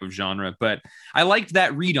that type of genre, but I liked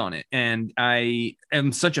that read on it. And I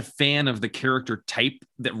am such a fan of the character type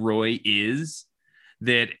that Roy is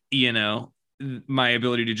that, my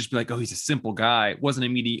ability to just be like, oh, he's a simple guy wasn't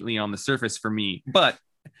immediately on the surface for me. But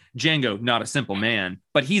Django, not a simple man,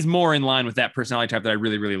 but he's more in line with that personality type that I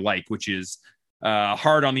really, really like, which is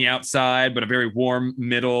hard on the outside, but a very warm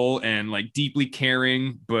middle, and like deeply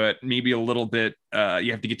caring, but maybe a little bit,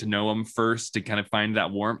 you have to get to know him first to kind of find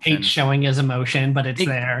that warmth. Hate showing his emotion, but it's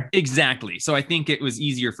there. Exactly. So I think it was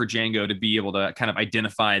easier for Django to be able to kind of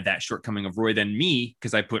identify that shortcoming of Roy than me,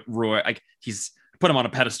 because I put Roy, put him on a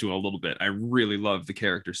pedestal a little bit. I really love the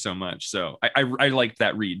character so much. So I liked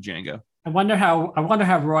that read, Django. I wonder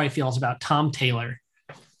how Roy feels about Tom Taylor.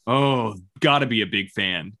 Oh, gotta be a big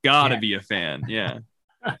fan. Be a fan. Yeah.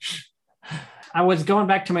 I was going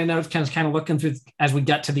back to my notes, kind of looking through as we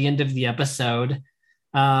got to the end of the episode.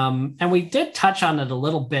 And we did touch on it a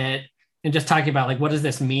little bit and just talking about like, what does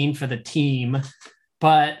this mean for the team?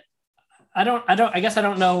 But I guess I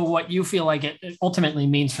don't know what you feel like it ultimately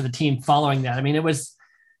means for the team following that. I mean, it was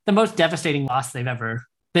the most devastating loss they've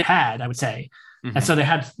had, I would say. Mm-hmm. And so they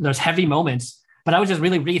had those heavy moments, but I was just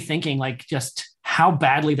really rethinking like just how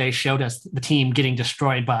badly they showed us the team getting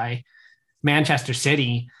destroyed by Manchester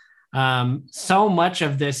City. So much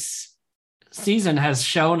of this season has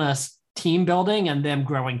shown us team building and them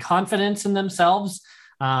growing confidence in themselves.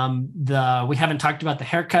 We haven't talked about the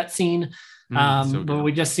haircut scene, but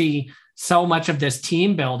we just see so much of this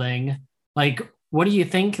team building. Like, what do you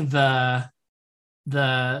think the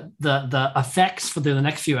effects for the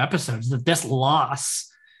next few episodes that this loss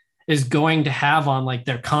is going to have on like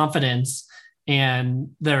their confidence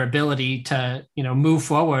and their ability to, move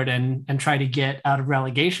forward and try to get out of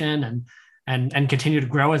relegation and continue to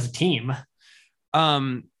grow as a team?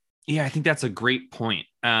 Yeah, I think that's a great point.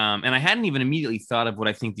 And I hadn't even immediately thought of what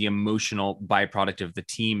I think the emotional byproduct of the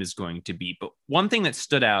team is going to be. But one thing that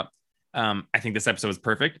stood out, I think this episode is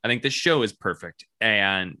perfect. I think this show is perfect.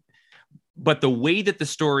 But the way that the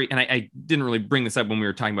story, and I didn't really bring this up when we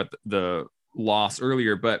were talking about the loss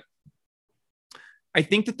earlier, but I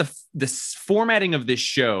think that the formatting of this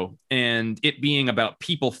show and it being about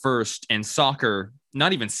people first and soccer,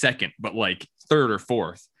 not even second, but like third or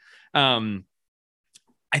fourth.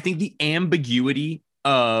 I think the ambiguity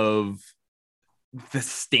of the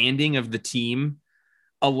standing of the team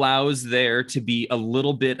allows there to be a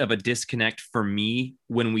little bit of a disconnect for me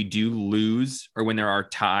when we do lose or when there are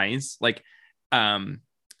ties. Like,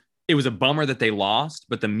 it was a bummer that they lost,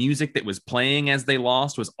 but the music that was playing as they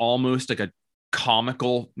lost was almost like a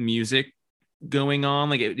comical music going on.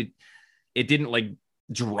 Like it didn't like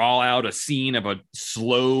draw out a scene of a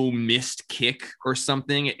slow missed kick or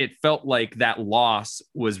something. It felt like that loss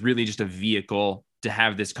was really just a vehicle to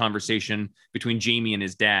have this conversation between Jamie and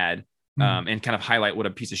his dad, and kind of highlight what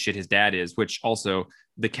a piece of shit his dad is, which also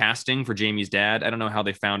the casting for Jamie's dad, I don't know how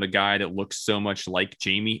they found a guy that looks so much like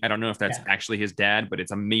Jamie. I don't know if that's actually his dad, but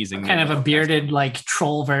it's amazing. Kind of a bearded, like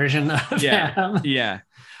troll version of him. Yeah.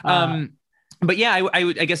 But yeah,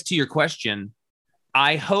 I guess to your question,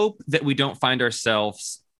 I hope that we don't find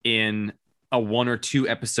ourselves in a 1 or 2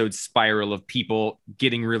 episode spiral of people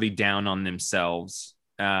getting really down on themselves.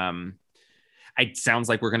 It sounds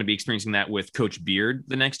like we're going to be experiencing that with Coach Beard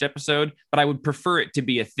the next episode, but I would prefer it to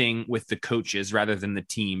be a thing with the coaches rather than the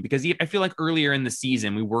team, because I feel like earlier in the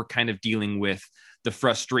season, we were kind of dealing with the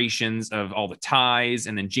frustrations of all the ties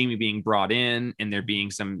and then Jamie being brought in and there being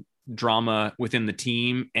some drama within the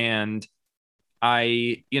team. And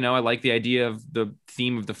I like the idea of the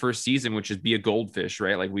theme of the first season, which is be a goldfish,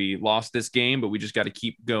 right? Like, we lost this game, but we just got to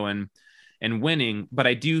keep going and winning. But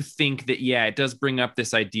I do think that, it does bring up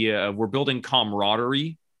this idea of we're building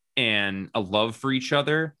camaraderie and a love for each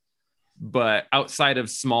other. But outside of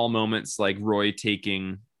small moments like Roy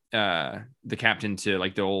taking the captain to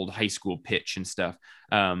like the old high school pitch and stuff,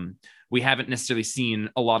 we haven't necessarily seen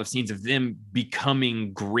a lot of scenes of them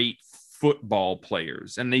becoming great football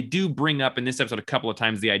players. And they do bring up in this episode a couple of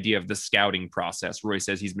times the idea of the scouting process. Roy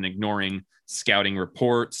says he's been ignoring scouting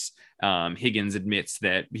reports. Higgins admits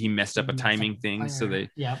that he messed up a timing thing. So there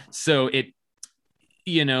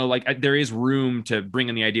is room to bring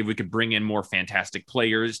in the idea of we could bring in more fantastic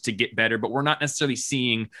players to get better, but we're not necessarily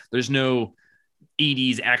seeing, there's no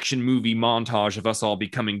 80s action movie montage of us all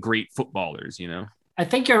becoming great footballers, I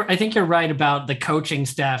think you're right about the coaching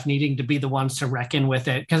staff needing to be the ones to reckon with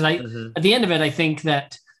it. Because at the end of it, I think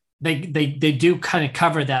that they do kind of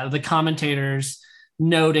cover that. The commentators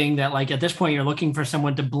noting that, like, at this point, you're looking for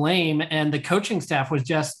someone to blame, and the coaching staff was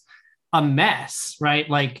just a mess, right?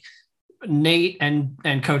 Like, Nate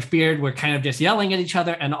and Coach Beard were kind of just yelling at each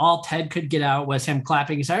other, and all Ted could get out was him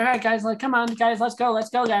clapping. He said, "All right, guys, like, come on, guys, let's go,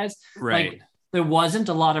 guys." Right. Like, there wasn't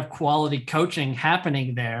a lot of quality coaching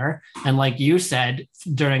happening there. And like you said,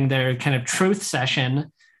 during their kind of truth session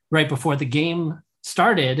right before the game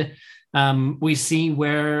started, we see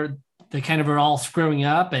where they kind of are all screwing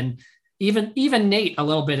up. And even Nate a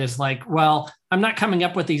little bit is like, well, I'm not coming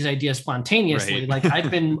up with these ideas spontaneously. Right. Like I've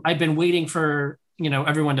been waiting for,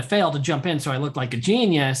 everyone to fail to jump in. So I look like a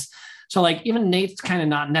genius. So like even Nate's kind of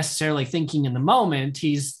not necessarily thinking in the moment.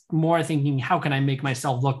 He's more thinking, how can I make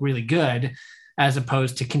myself look really good, as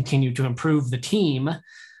opposed to continue to improve the team.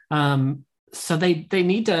 So they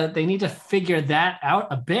need to figure that out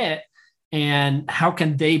a bit. And how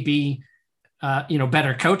can they be,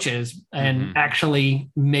 better coaches and actually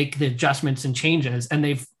make the adjustments and changes? And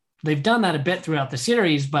they've done that a bit throughout the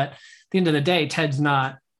series, but at the end of the day, Ted's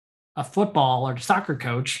not a football or soccer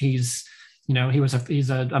coach. He's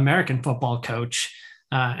an American football coach.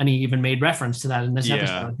 And he even made reference to that in this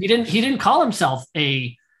episode. He didn't call himself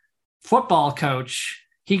a football coach.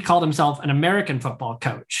 He called himself an American football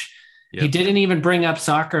coach. Yep. He didn't even bring up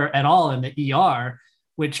soccer at all in the ER,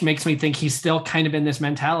 which makes me think he's still kind of in this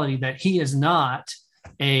mentality that he is not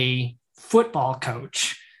a football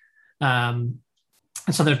coach. And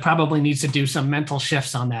so there probably needs to do some mental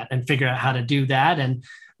shifts on that and figure out how to do that. And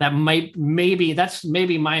that that's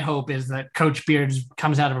maybe my hope is that Coach Beard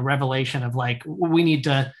comes out of a revelation of like, we need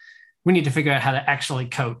to figure out how to actually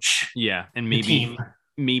coach. Yeah. And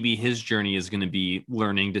maybe his journey is going to be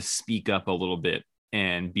learning to speak up a little bit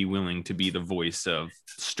and be willing to be the voice of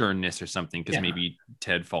sternness or something, because maybe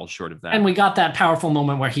Ted falls short of that. And we got that powerful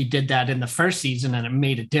moment where he did that in the first season and it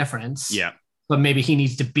made a difference. Yeah. But maybe he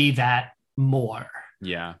needs to be that more.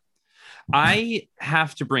 Yeah. I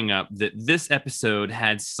have to bring up that this episode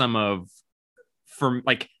had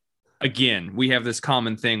again, we have this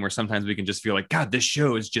common thing where sometimes we can just feel like, God, this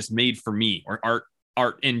show is just made for me, or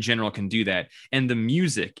art in general can do that. And the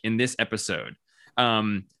music in this episode,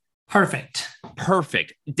 perfect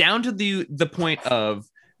down to the point of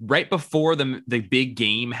right before the big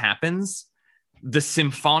game happens. The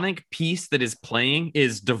symphonic piece that is playing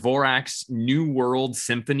is Dvorak's New World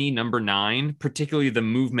Symphony No. 9, particularly the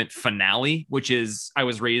movement finale, which is, I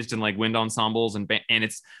was raised in like wind ensembles and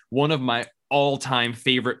it's one of my all-time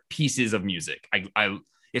favorite pieces of music.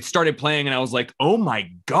 It started playing and I was like, oh my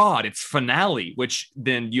God, it's finale, which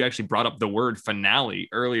then you actually brought up the word finale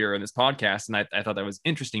earlier in this podcast. And I thought that was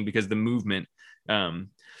interesting because the movement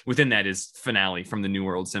within that is finale from the New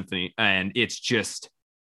World Symphony. And it's just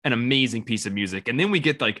an amazing piece of music. And then we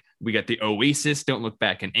get the Oasis, Don't Look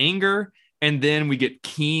Back in Anger. And then we get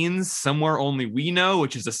Keen's Somewhere Only We Know,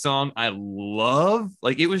 which is a song I love.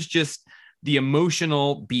 Like, it was just the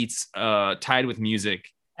emotional beats tied with music.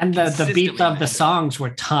 And the beats of the songs were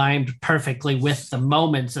timed perfectly with the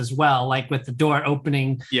moments as well, like with the door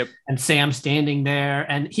opening and Sam standing there.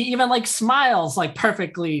 And he even like smiles like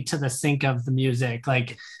perfectly to the sync of the music.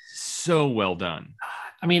 Like, so well done.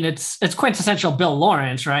 I mean, it's quintessential Bill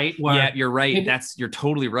Lawrence, right? Yeah, you're right. You're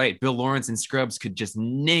totally right. Bill Lawrence and Scrubs could just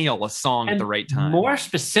nail a song at the right time. More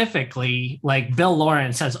specifically, like Bill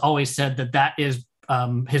Lawrence has always said that is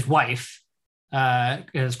his wife,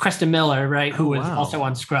 is Kristen Miller, right? Who was also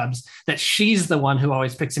on Scrubs, that she's the one who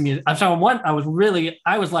always picks the music. So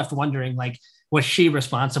I was left wondering, like, was she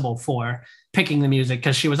responsible for picking the music?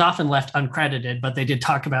 Because she was often left uncredited, but they did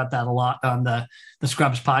talk about that a lot on the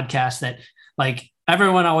Scrubs podcast, that like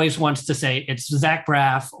everyone always wants to say it's Zach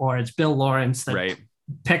Braff or it's Bill Lawrence that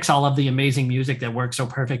picks all of the amazing music that works so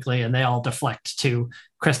perfectly, and they all deflect to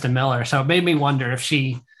Kristen Miller. So it made me wonder if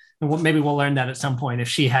maybe we'll learn that at some point, if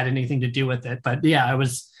she had anything to do with it. But yeah, it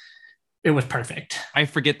was perfect. I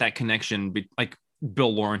forget that connection, like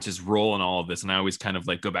Bill Lawrence's role in all of this. And I always kind of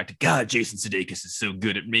like go back to, God, Jason Sudeikis is so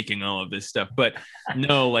good at making all of this stuff. But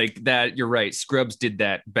no, like that, you're right. Scrubs did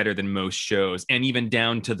that better than most shows. And even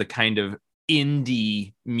down to the kind of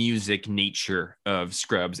indie music nature of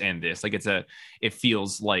Scrubs and this, like it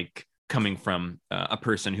feels like coming from a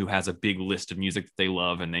person who has a big list of music that they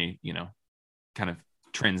love, and they, kind of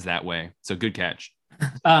trends that way. So good catch.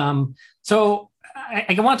 So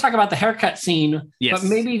I want to talk about the haircut scene, but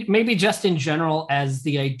maybe just in general, as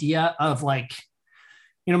the idea of like,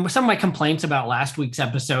 some of my complaints about last week's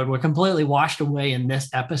episode were completely washed away in this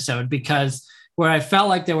episode, because where I felt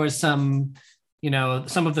like there was some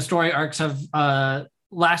of the story arcs of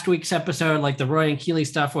last week's episode, like the Roy and Keeley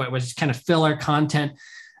stuff, where it was kind of filler content.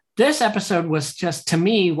 This episode was just, to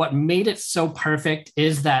me, what made it so perfect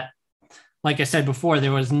is that, like I said before,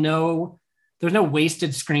 there was no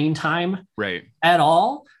wasted screen time at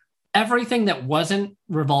all. Everything that wasn't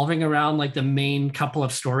revolving around like the main couple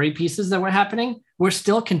of story pieces that were happening, we're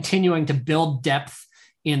still continuing to build depth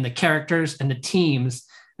in the characters and the teams.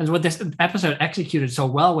 And what this episode executed so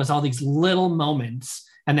well was all these little moments,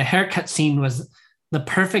 and the haircut scene was the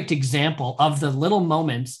perfect example of the little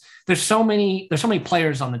moments. There's so many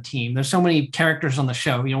players on the team. There's so many characters on the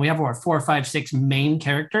show. We have over 4, 5, 6 main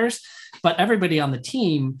characters, but everybody on the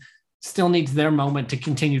team still needs their moment to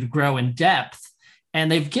continue to grow in depth. And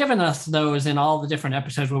they've given us those in all the different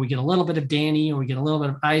episodes, where we get a little bit of Danny, or we get a little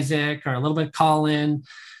bit of Isaac, or a little bit of Colin.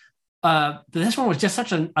 This one was just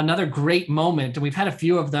such another great moment. And we've had a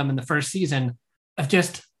few of them in the first season, of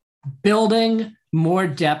just building more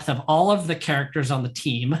depth of all of the characters on the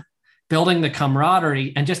team, building the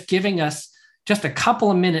camaraderie, and just giving us just a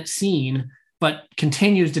couple of minute scene, but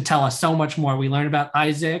continues to tell us so much more. We learn about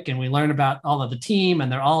Isaac, and we learn about all of the team,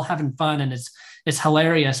 and they're all having fun, and it's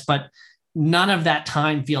hilarious, but none of that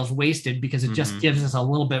time feels wasted, because it just gives us a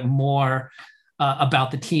little bit more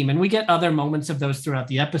about the team. And we get other moments of those throughout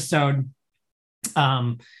the episode.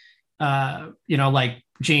 Like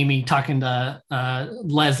Jamie talking to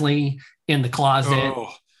Leslie in the closet,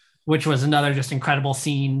 which was another just incredible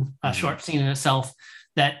scene, a short scene in itself,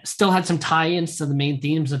 that still had some tie-ins to the main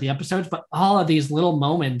themes of the episodes, but all of these little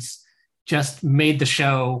moments just made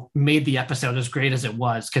the episode as great as it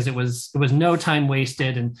was, because it was no time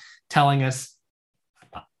wasted, and telling us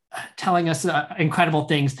incredible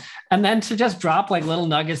things. And then to just drop like little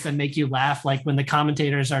nuggets that make you laugh, like when the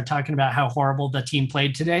commentators are talking about how horrible the team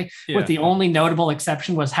played today, with the only notable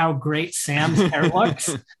exception was how great Sam's hair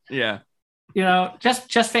looks.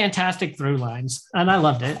 Just fantastic through lines, and I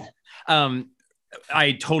loved it.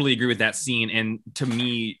 I totally agree with that scene. And to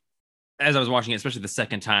me, as I was watching it, especially the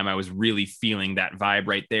second time, I was really feeling that vibe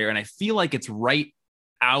right there. And I feel like it's right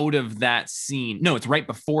out of that scene. No, it's right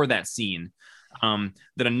before that scene. That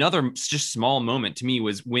another just small moment to me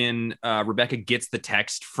was when Rebecca gets the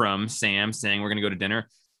text from Sam saying, we're going to go to dinner.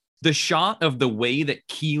 The shot of the way that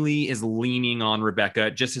Keeley is leaning on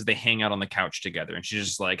Rebecca just as they hang out on the couch together. And she's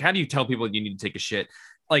just like, how do you tell people you need to take a shit?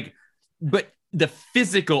 Like, but the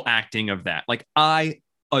physical acting of that, like, I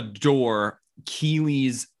adore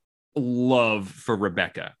Keeley's love for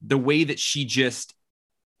Rebecca. The way that she just,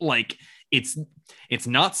 like, it's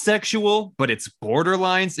not sexual, but it's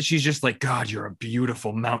borderline. So she's just like, God, you're a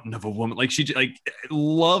beautiful mountain of a woman. Like, she like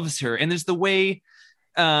loves her. And there's the way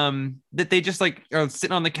that they just like are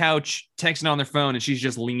sitting on the couch, texting on their phone, and she's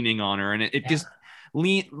just leaning on her. And it just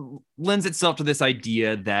lends itself to this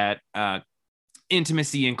idea that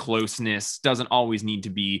intimacy and closeness doesn't always need to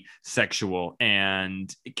be sexual,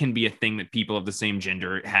 and it can be a thing that people of the same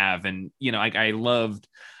gender have. And, you know, I loved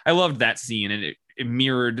that scene, and it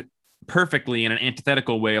mirrored perfectly in an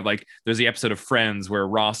antithetical way of like, there's the episode of Friends where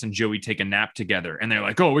Ross and Joey take a nap together and they're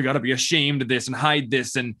like, oh, we got to be ashamed of this and hide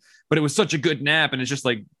this. But it was such a good nap. And it's just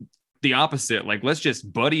like the opposite. Like, let's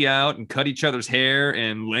just buddy out and cut each other's hair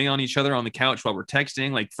and lay on each other on the couch while we're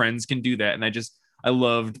texting. Like, friends can do that. And I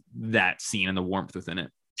loved that scene and the warmth within it.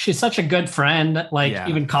 She's such a good friend. Like,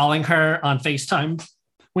 even calling her on FaceTime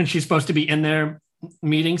when she's supposed to be in there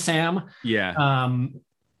meeting Sam. Yeah.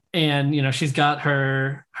 And, you know, she's got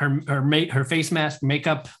her face mask,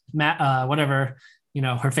 makeup, whatever, you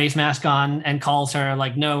know, her face mask on, and calls her,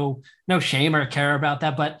 like, no shame or care about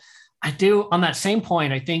that. But I do, on that same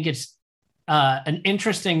point, I think it's an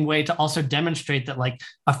interesting way to also demonstrate that, like,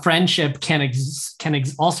 a friendship can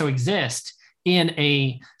also exist in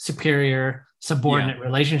a superior subordinate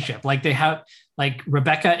relationship. Like, they have, like,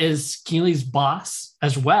 Rebecca is Keeley's boss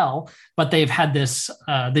as well, but they've had this,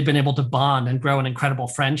 they've been able to bond and grow an incredible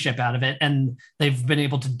friendship out of it. And they've been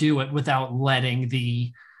able to do it without letting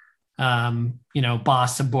the, you know,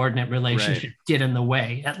 boss subordinate relationship get in the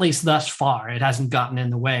way. At least thus far, it hasn't gotten in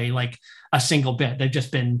the way like a single bit. They've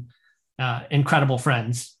just been incredible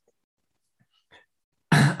friends.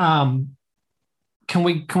 Can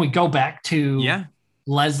we go back to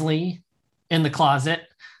Leslie in the closet?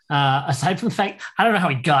 Aside from the fact, I don't know how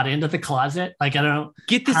he got into the closet. Like, I don't know.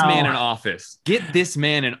 Get this man in office. Get this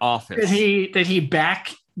man in office. Did he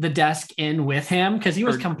back the desk in with him? Because he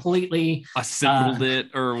was completely assembled it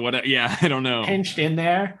or what? Yeah, I don't know. Pinched in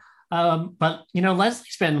there. But, you know,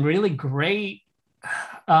 Leslie's been really great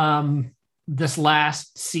this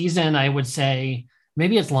last season, I would say.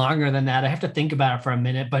 Maybe it's longer than that. I have to think about it for a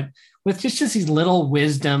minute. But with just these little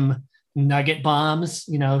wisdom nugget bombs,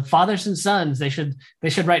 you know, fathers and sons, they should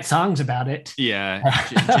write songs about it. Yeah.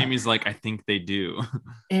 Jamie's like, I think they do.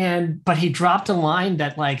 But he dropped a line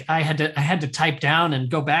that, like, I had to type down and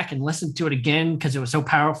go back and listen to it again because it was so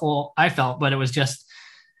powerful, I felt. But it was just,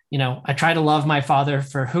 you know, I try to love my father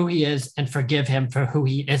for who he is and forgive him for who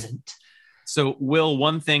he isn't. So, Will,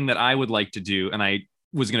 one thing that I would like to do, and I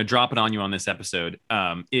was going to drop it on you on this episode,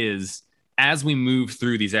 is as we move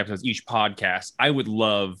through these episodes, each podcast, I would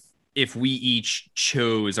love if we each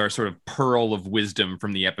chose our sort of pearl of wisdom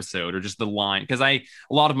from the episode, or just the line, because a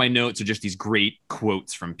lot of my notes are just these great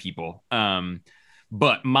quotes from people.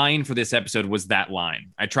 But mine for this episode was that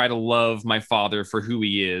line. I try to love my father for who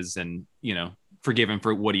he is and, you know, forgive him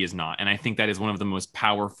for what he is not. And I think that is one of the most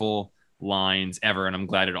powerful lines ever. And I'm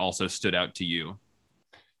glad it also stood out to you.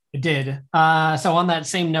 It did. So on that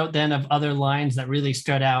same note then of other lines that really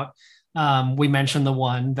stood out, we mentioned the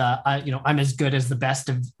one that you know, I'm as good as the best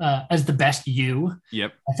you.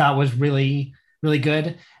 Yep. I thought was really, really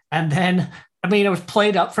good. And then, I mean, it was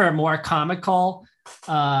played up for more comical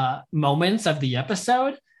moments of the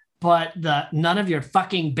episode, but the none of your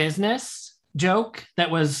fucking business joke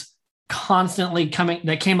that was constantly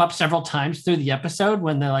that came up several times through the episode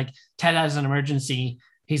when they're like, Ted has an emergency,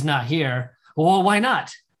 he's not here. Well, why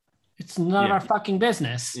not? It's none of our fucking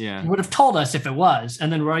business. Yeah. You would have told us if it was.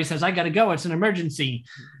 And then Roy says, I got to go. It's an emergency.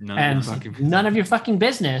 None of your fucking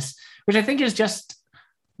business, which I think is just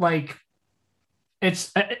like,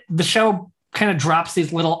 it's the show kind of drops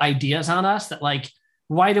these little ideas on us that, like,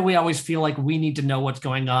 why do we always feel like we need to know what's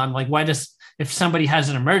going on? Like, if somebody has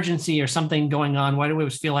an emergency or something going on, why do we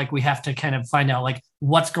always feel like we have to kind of find out, like,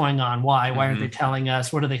 what's going on? Why aren't they telling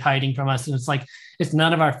us? What are they hiding from us? And it's like, it's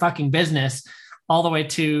none of our fucking business. All the way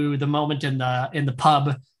to the moment in the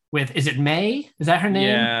pub with, is it May? Is that her name?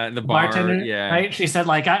 Yeah, the bartender. Yeah, right. She said,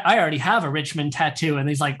 like, I already have a Richmond tattoo, and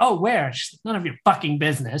he's like, oh, where? She's like, none of your fucking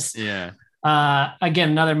business. Yeah. Again,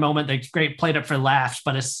 another moment that's great, played up for laughs,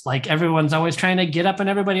 but it's like everyone's always trying to get up in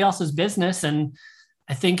everybody else's business, and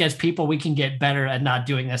I think as people we can get better at not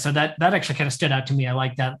doing this. So that actually kind of stood out to me. I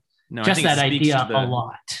like that. No, just that idea a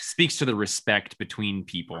lot. Speaks to the respect between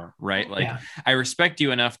people, right? Like, I respect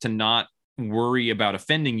you enough to not worry about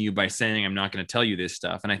offending you by saying I'm not going to tell you this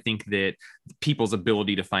stuff. And I think that people's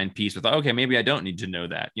ability to find peace with, okay, maybe I don't need to know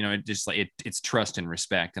that, you know, it just like it's trust and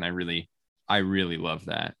respect. And I really love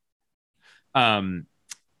that. Another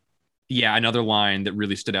line that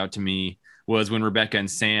really stood out to me was when Rebecca and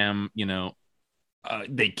Sam, you know,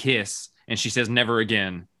 they kiss and she says, never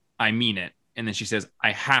again, I mean it. And then she says,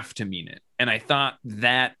 I have to mean it. And I thought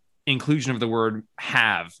that inclusion of the word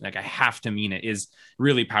have, like, I have to mean it, is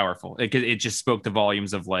really powerful. It just spoke the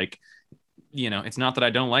volumes of, like, you know, it's not that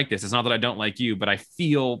I don't like this, it's not that I don't like you, but I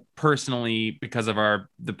feel personally, because of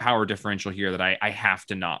the power differential here, that I have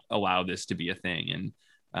to not allow this to be a thing. And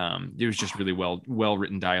It was just really well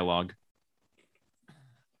written dialogue.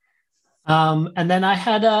 And then I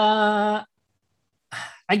had I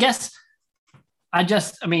guess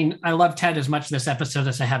I mean, I love Ted as much this episode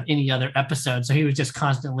as I have any other episode. So he was just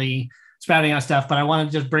constantly spouting on stuff. But I want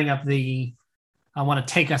to just bring up I want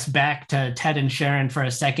to take us back to Ted and Sharon for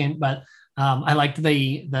a second. But I liked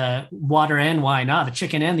the water and wine, the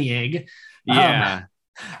chicken and the egg. Yeah.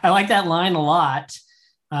 I like that line a lot.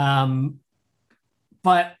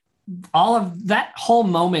 But all of that whole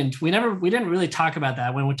moment, we didn't really talk about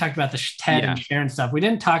that when we talked about the Ted and Sharon stuff. We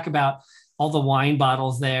didn't talk about all the wine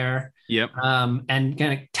bottles there. Yep. And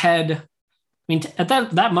kind of Ted, I mean, at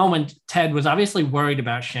that moment, Ted was obviously worried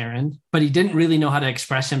about Sharon, but he didn't really know how to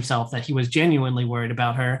express himself that he was genuinely worried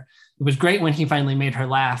about her. It was great when he finally made her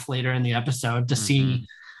laugh later in the episode to see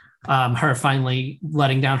her finally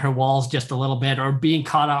letting down her walls just a little bit, or being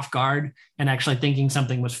caught off guard and actually thinking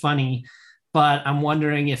something was funny. But I'm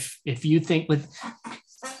wondering if you think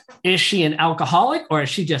is she an alcoholic, or is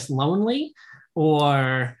she just lonely,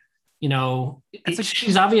 or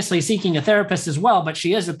she's obviously seeking a therapist as well, but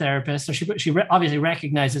she is a therapist. So she obviously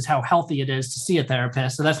recognizes how healthy it is to see a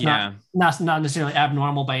therapist. So that's not necessarily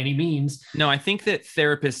abnormal by any means. No, I think that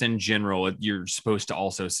therapists in general, you're supposed to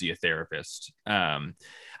also see a therapist.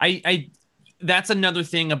 That's another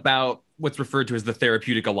thing about what's referred to as the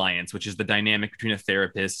therapeutic alliance, which is the dynamic between a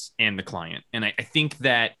therapist and the client. And I think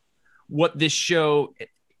that what this show,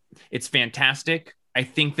 it's fantastic. I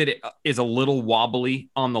think that it is a little wobbly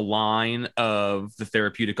on the line of the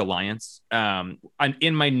therapeutic alliance.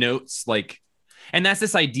 In my notes, and that's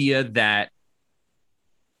this idea that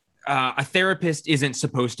a therapist isn't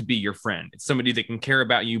supposed to be your friend. It's somebody that can care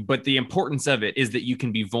about you, but the importance of it is that you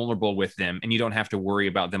can be vulnerable with them and you don't have to worry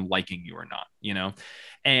about them liking you or not,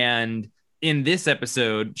 And in this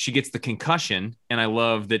episode, she gets the concussion, and I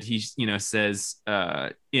love that he, says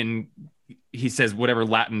he says whatever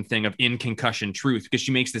Latin thing of in concussion truth, because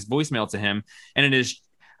she makes this voicemail to him, and it is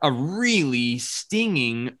a really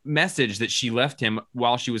stinging message that she left him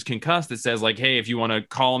while she was concussed that says hey, if you want to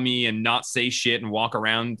call me and not say shit and walk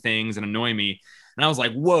around things and annoy me. And I was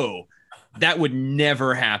like, whoa, that would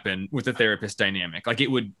never happen with the therapist dynamic. It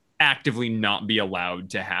would actively not be allowed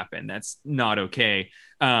to happen. That's not okay.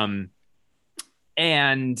 And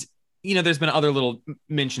there's been other little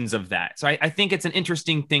mentions of that. So I think it's an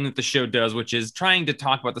interesting thing that the show does, which is trying to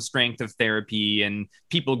talk about the strength of therapy and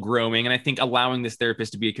people growing. And I think allowing this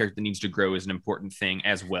therapist to be a character that needs to grow is an important thing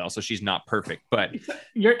as well. So she's not perfect, but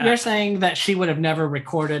you're saying that she would have never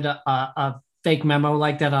recorded a fake memo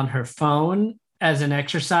like that on her phone as an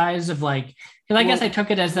exercise of because I guess I took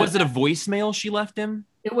it as was it a voicemail she left him?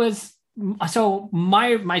 It was. So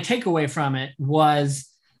my takeaway from it was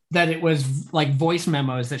that it was voice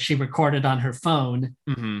memos that she recorded on her phone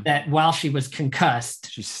that while she was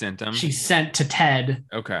concussed, she sent to Ted.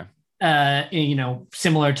 Okay.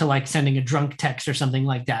 Similar to sending a drunk text or something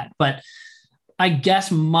like that. But I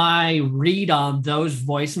guess my read on those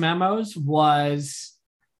voice memos was,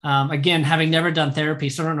 again, having never done therapy,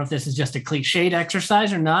 so I don't know if this is just a cliched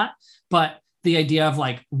exercise or not, but the idea of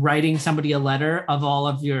writing somebody a letter of all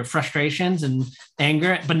of your frustrations and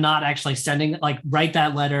anger, but not actually sending it, write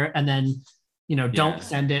that letter and then, don't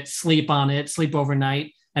send it, sleep on it, sleep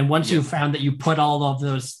overnight. And once you've found that you put all of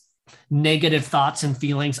those negative thoughts and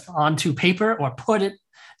feelings onto paper, or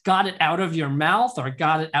got it out of your mouth or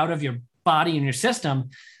got it out of your body and your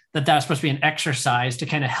system, that's supposed to be an exercise to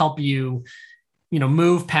kind of help you,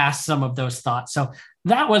 move past some of those thoughts. So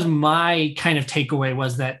that was my kind of takeaway,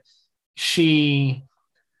 was that she,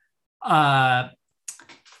 I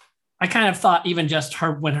kind of thought even just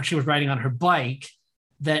her, when she was riding on her bike,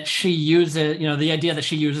 that she uses, the idea that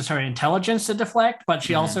she uses her intelligence to deflect, but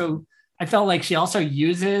she also, I felt like she also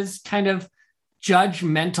uses kind of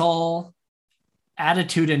judgmental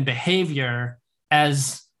attitude and behavior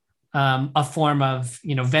as a form of,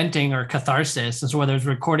 venting or catharsis. And so whether it's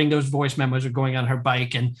recording those voice memos or going on her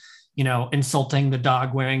bike and, insulting the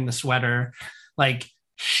dog wearing the sweater,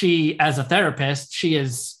 she, as a therapist,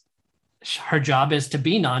 her job is to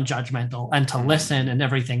be non-judgmental and to listen and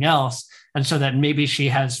everything else. And so that maybe she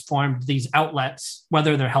has formed these outlets,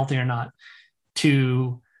 whether they're healthy or not,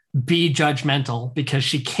 to be judgmental, because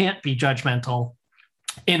she can't be judgmental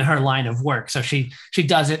in her line of work. So she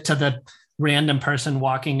does it to the random person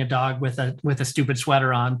walking a dog with a stupid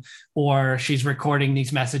sweater on, or she's recording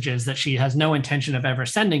these messages that she has no intention of ever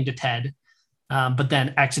sending to Ted, but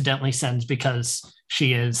then accidentally sends because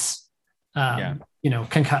she is,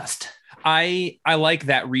 concussed. I like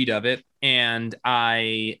that read of it. And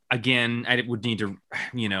I would need to,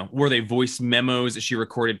 were they voice memos that she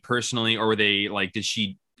recorded personally, or were they did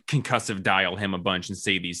she concussive dial him a bunch and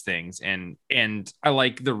say these things. And I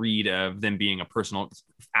like the read of them being a personal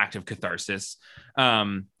act of catharsis.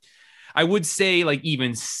 I would say, like,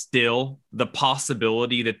 even still, the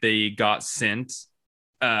possibility that they got sent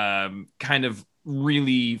kind of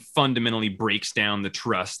really fundamentally breaks down the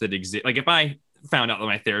trust that exists. Like, if I found out that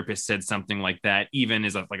my therapist said something like that, even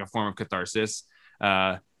as a form of catharsis,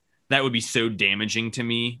 that would be so damaging to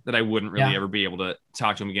me that I wouldn't really ever be able to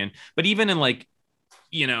talk to him again. But even in, like,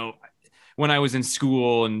 you know, when I was in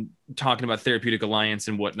school and talking about Therapeutic Alliance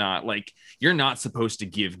and whatnot, like, you're not supposed to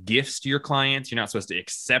give gifts to your clients. You're not supposed to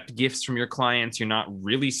accept gifts from your clients. You're not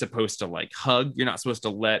really supposed to, like, hug. You're not supposed to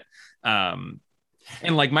let, and,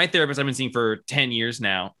 like, my therapist I've been seeing for 10 years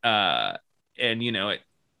now. And, you know,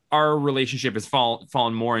 our relationship has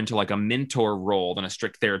fallen more into, like, a mentor role than a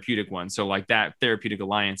strict therapeutic one. So, like, that Therapeutic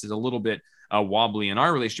Alliance is a little bit wobbly in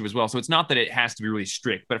our relationship as well. So it's not that it has to be really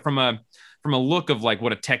strict, but from a look of, like,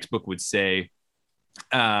 what a textbook would say,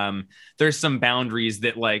 there's some boundaries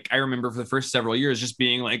that, like, I remember for the first several years just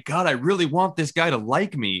being like, God, I really want this guy to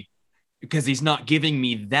like me because he's not giving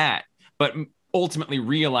me that. But ultimately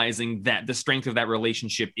realizing that the strength of that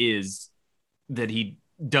relationship is that he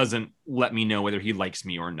doesn't let me know whether he likes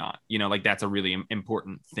me or not. You know, like, that's a really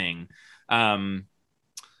important thing.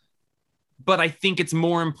 But I think it's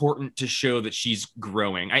more important to show that she's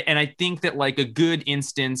growing. I think that, like, a good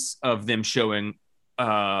instance of them showing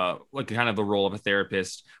like kind of the role of a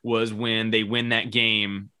therapist was when they win that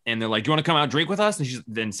game and they're like, do you want to come out and drink with us? And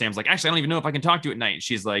then Sam's like, actually, I don't even know if I can talk to you at night.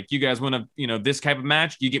 She's like, you guys want to, you know, this type of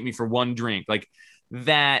match, you get me for one drink. Like,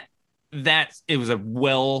 that it was a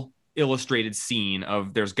well illustrated scene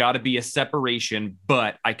of there's got to be a separation,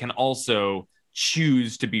 but I can also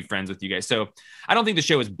choose to be friends with you guys. So I don't think the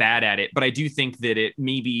show is bad at it, but I do think that it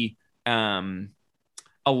maybe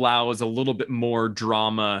allows a little bit more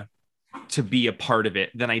drama to be a part of it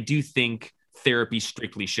than I do think therapy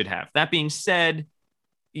strictly should have. That being said,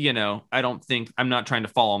 you know, I'm not trying to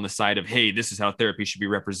fall on the side of, hey, this is how therapy should be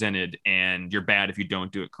represented and you're bad if you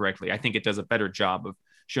don't do it correctly. I think it does a better job of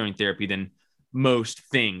showing therapy than most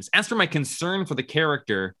things. As for my concern for the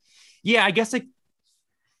character, yeah, I guess it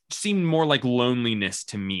seemed more like loneliness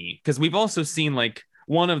to me, because we've also seen, like,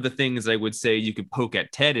 one of the things I would say you could poke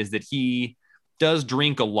at Ted is that he does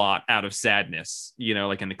drink a lot out of sadness. You know,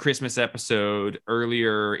 like in the Christmas episode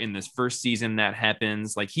earlier in this first season that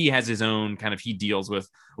happens, like, he has his own kind of, he deals with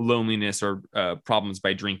loneliness or problems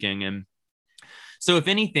by drinking. And so if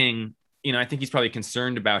anything, you know, I think he's probably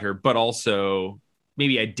concerned about her, but also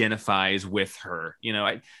maybe identifies with her. You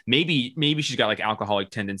know, maybe she's got, like, alcoholic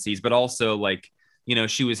tendencies, but also, like, you know,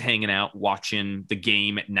 she was hanging out watching the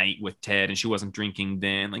game at night with Ted and she wasn't drinking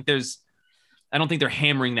then. Like, I don't think they're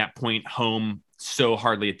hammering that point home so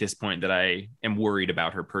hardly at this point that I am worried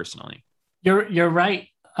about her personally. You're right.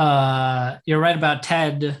 You're right about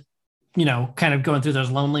Ted, you know, kind of going through those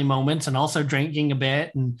lonely moments and also drinking a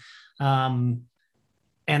bit. And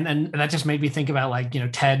that just made me think about, like, you know,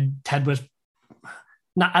 Ted was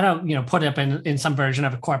not, I don't, you know, put up in some version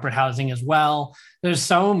of a corporate housing as well. There's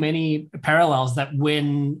so many parallels that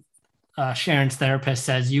when Sharon's therapist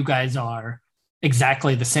says you guys are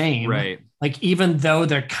exactly the same, right? Like, even though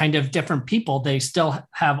they're kind of different people, they still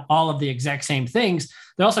have all of the exact same things.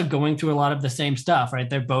 They're also going through a lot of the same stuff, right?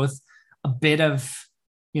 They're both a bit of,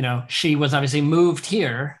 you know, she was obviously moved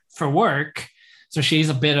here for work, so she's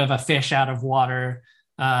a bit of a fish out of water,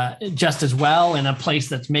 just as well, in a place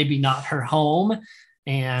that's maybe not her home,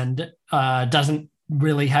 and doesn't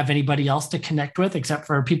really have anybody else to connect with except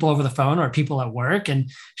for people over the phone or people at work. And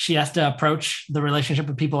she has to approach the relationship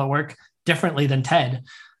with people at work differently than Ted.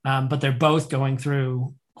 But they're both going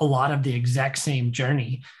through a lot of the exact same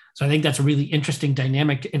journey. So I think that's a really interesting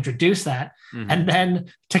dynamic to introduce that. Mm-hmm. And then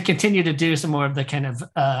to continue to do some more of the kind of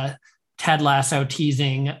Ted Lasso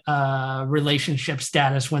teasing relationship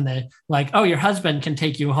status when they, like, oh, your husband can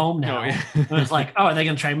take you home now. Oh, yeah. And it's like, oh, are they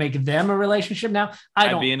going to try and make them a relationship now?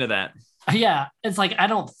 I'd be into that. Yeah. It's like, I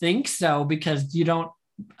don't think so, because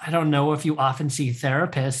I don't know if you often see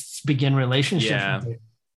therapists begin relationships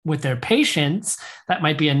with their patients. That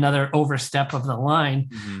might be another overstep of the line.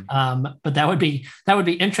 Mm-hmm. But that would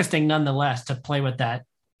be interesting nonetheless to play with that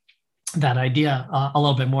idea a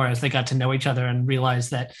little bit more as they got to know each other and realize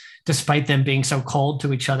that despite them being so cold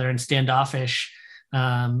to each other and standoffish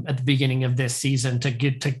at the beginning of this season,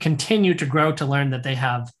 to continue to grow, to learn that they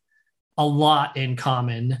have a lot in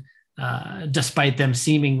common, despite them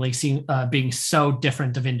seemingly being so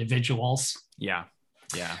different of individuals. Yeah.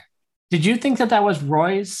 Yeah. Did you think that was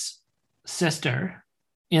Roy's sister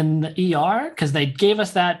in the ER? Because they gave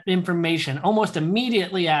us that information almost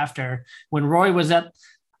immediately after, when Roy was at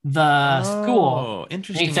the school.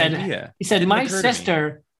 Interesting He said, idea. He said, Didn't my occur to me.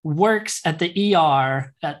 sister works at the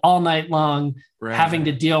ER all night long, Right. having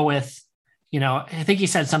to deal with, I think he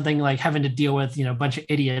said something like having to deal with, a bunch of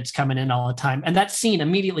idiots coming in all the time. And that scene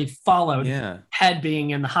immediately followed Ted being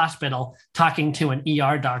in the hospital talking to an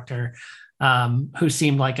ER doctor who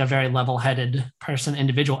seemed like a very level-headed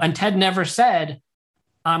individual. And Ted never said,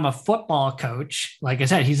 I'm a football coach. Like I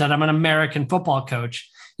said, he said, I'm an American football coach.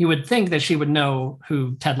 You would think that she would know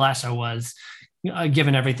who Ted Lasso was,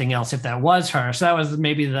 given everything else, if that was her. So that was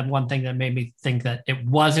maybe the one thing that made me think that it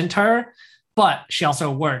wasn't her, but she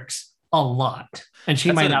also works a lot and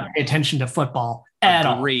she might not pay attention to football at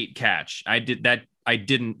all. Great catch. That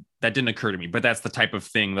didn't occur to me, but that's the type of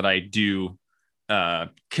thing that I do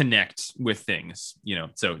connect with things,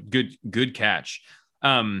 so good catch.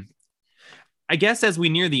 I guess as we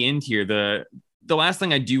near the end here, the last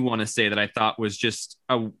thing I do want to say that I thought was just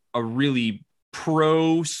a really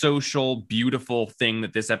pro-social, beautiful thing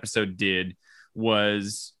that this episode did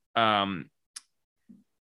was, when,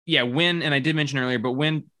 and I did mention earlier, but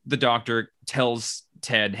when the doctor tells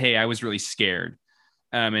Ted, hey, I was really scared.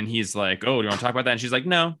 And he's like, oh, do you want to talk about that? And she's like,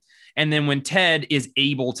 no. And then when Ted is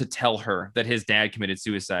able to tell her that his dad committed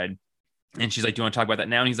suicide, and she's like, do you want to talk about that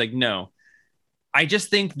now? And he's like, no. I just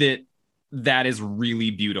think that is really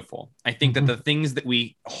beautiful. I think that the things that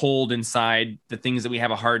we hold inside, the things that we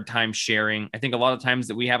have a hard time sharing, I think a lot of times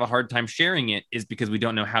that we have a hard time sharing it is because we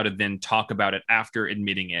don't know how to then talk about it after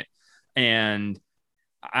admitting it. And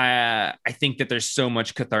I think that there's so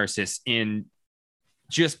much catharsis in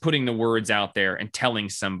just putting the words out there and telling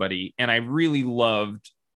somebody. And I really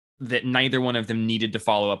loved that neither one of them needed to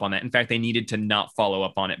follow up on that. In fact, they needed to not follow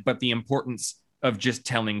up on it, but the importance of just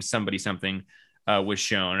telling somebody something was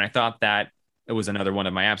shown. And I thought that it was another one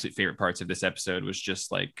of my absolute favorite parts of this episode was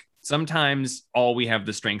just like, sometimes all we have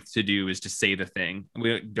the strength to do is to say the thing.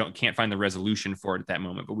 We can't find the resolution for it at that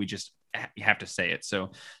moment, but we just have to say it.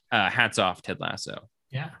 So hats off, Ted Lasso.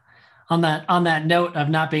 Yeah. On that note of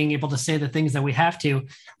not being able to say the things that we have to,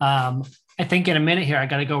 I think in a minute here, I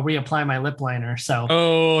got to go reapply my lip liner. So,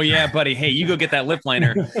 oh yeah, buddy. Hey, you go get that lip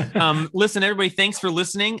liner. Listen, everybody, thanks for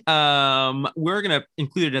listening. We're going to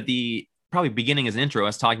include it at the probably beginning as an intro,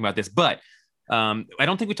 us talking about this, but I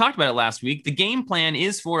don't think we talked about it last week. The game plan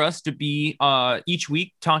is for us to be each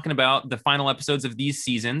week talking about the final episodes of these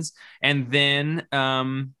seasons. And then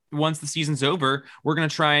once the season's over, we're going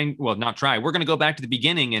to we're going to go back to the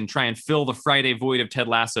beginning and try and fill the Friday void of Ted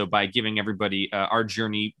Lasso by giving everybody our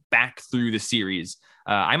journey back through the series.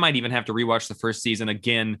 I might even have to rewatch the first season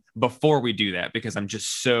again before we do that, because I'm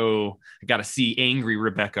just I got to see angry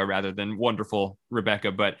Rebecca rather than wonderful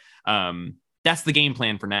Rebecca. But that's the game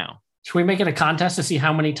plan for now. Should we make it a contest to see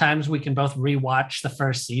how many times we can both rewatch the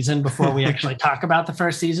first season before we actually talk about the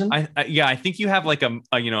first season? I think you have like a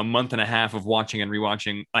month and a half of watching and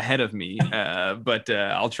rewatching ahead of me, but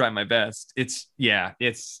I'll try my best. It's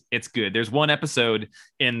good. There's one episode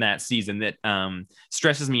in that season that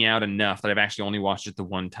stresses me out enough that I've actually only watched it the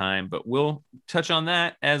one time, but we'll touch on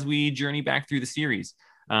that as we journey back through the series.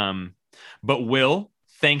 But Will,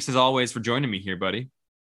 thanks as always for joining me here, buddy.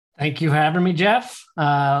 Thank you for having me, Jeff.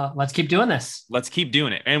 Let's keep doing this. Let's keep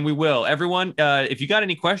doing it. And we will. Everyone, if you got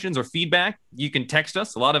any questions or feedback, you can text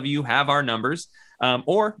us. A lot of you have our numbers.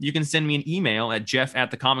 Or you can send me an email at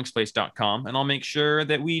jeff@thecomicsplace.com, and I'll make sure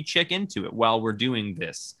that we check into it while we're doing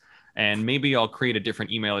this. And maybe I'll create a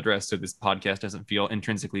different email address so this podcast doesn't feel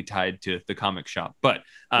intrinsically tied to the comic shop. But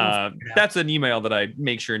that's an email that I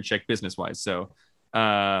make sure and check business-wise. So,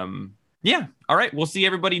 yeah. All right. We'll see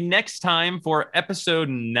everybody next time for episode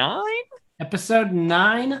 9. Episode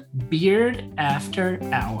 9, Beard After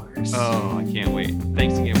Hours. Oh, I can't wait.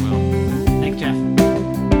 Thanks again, Will.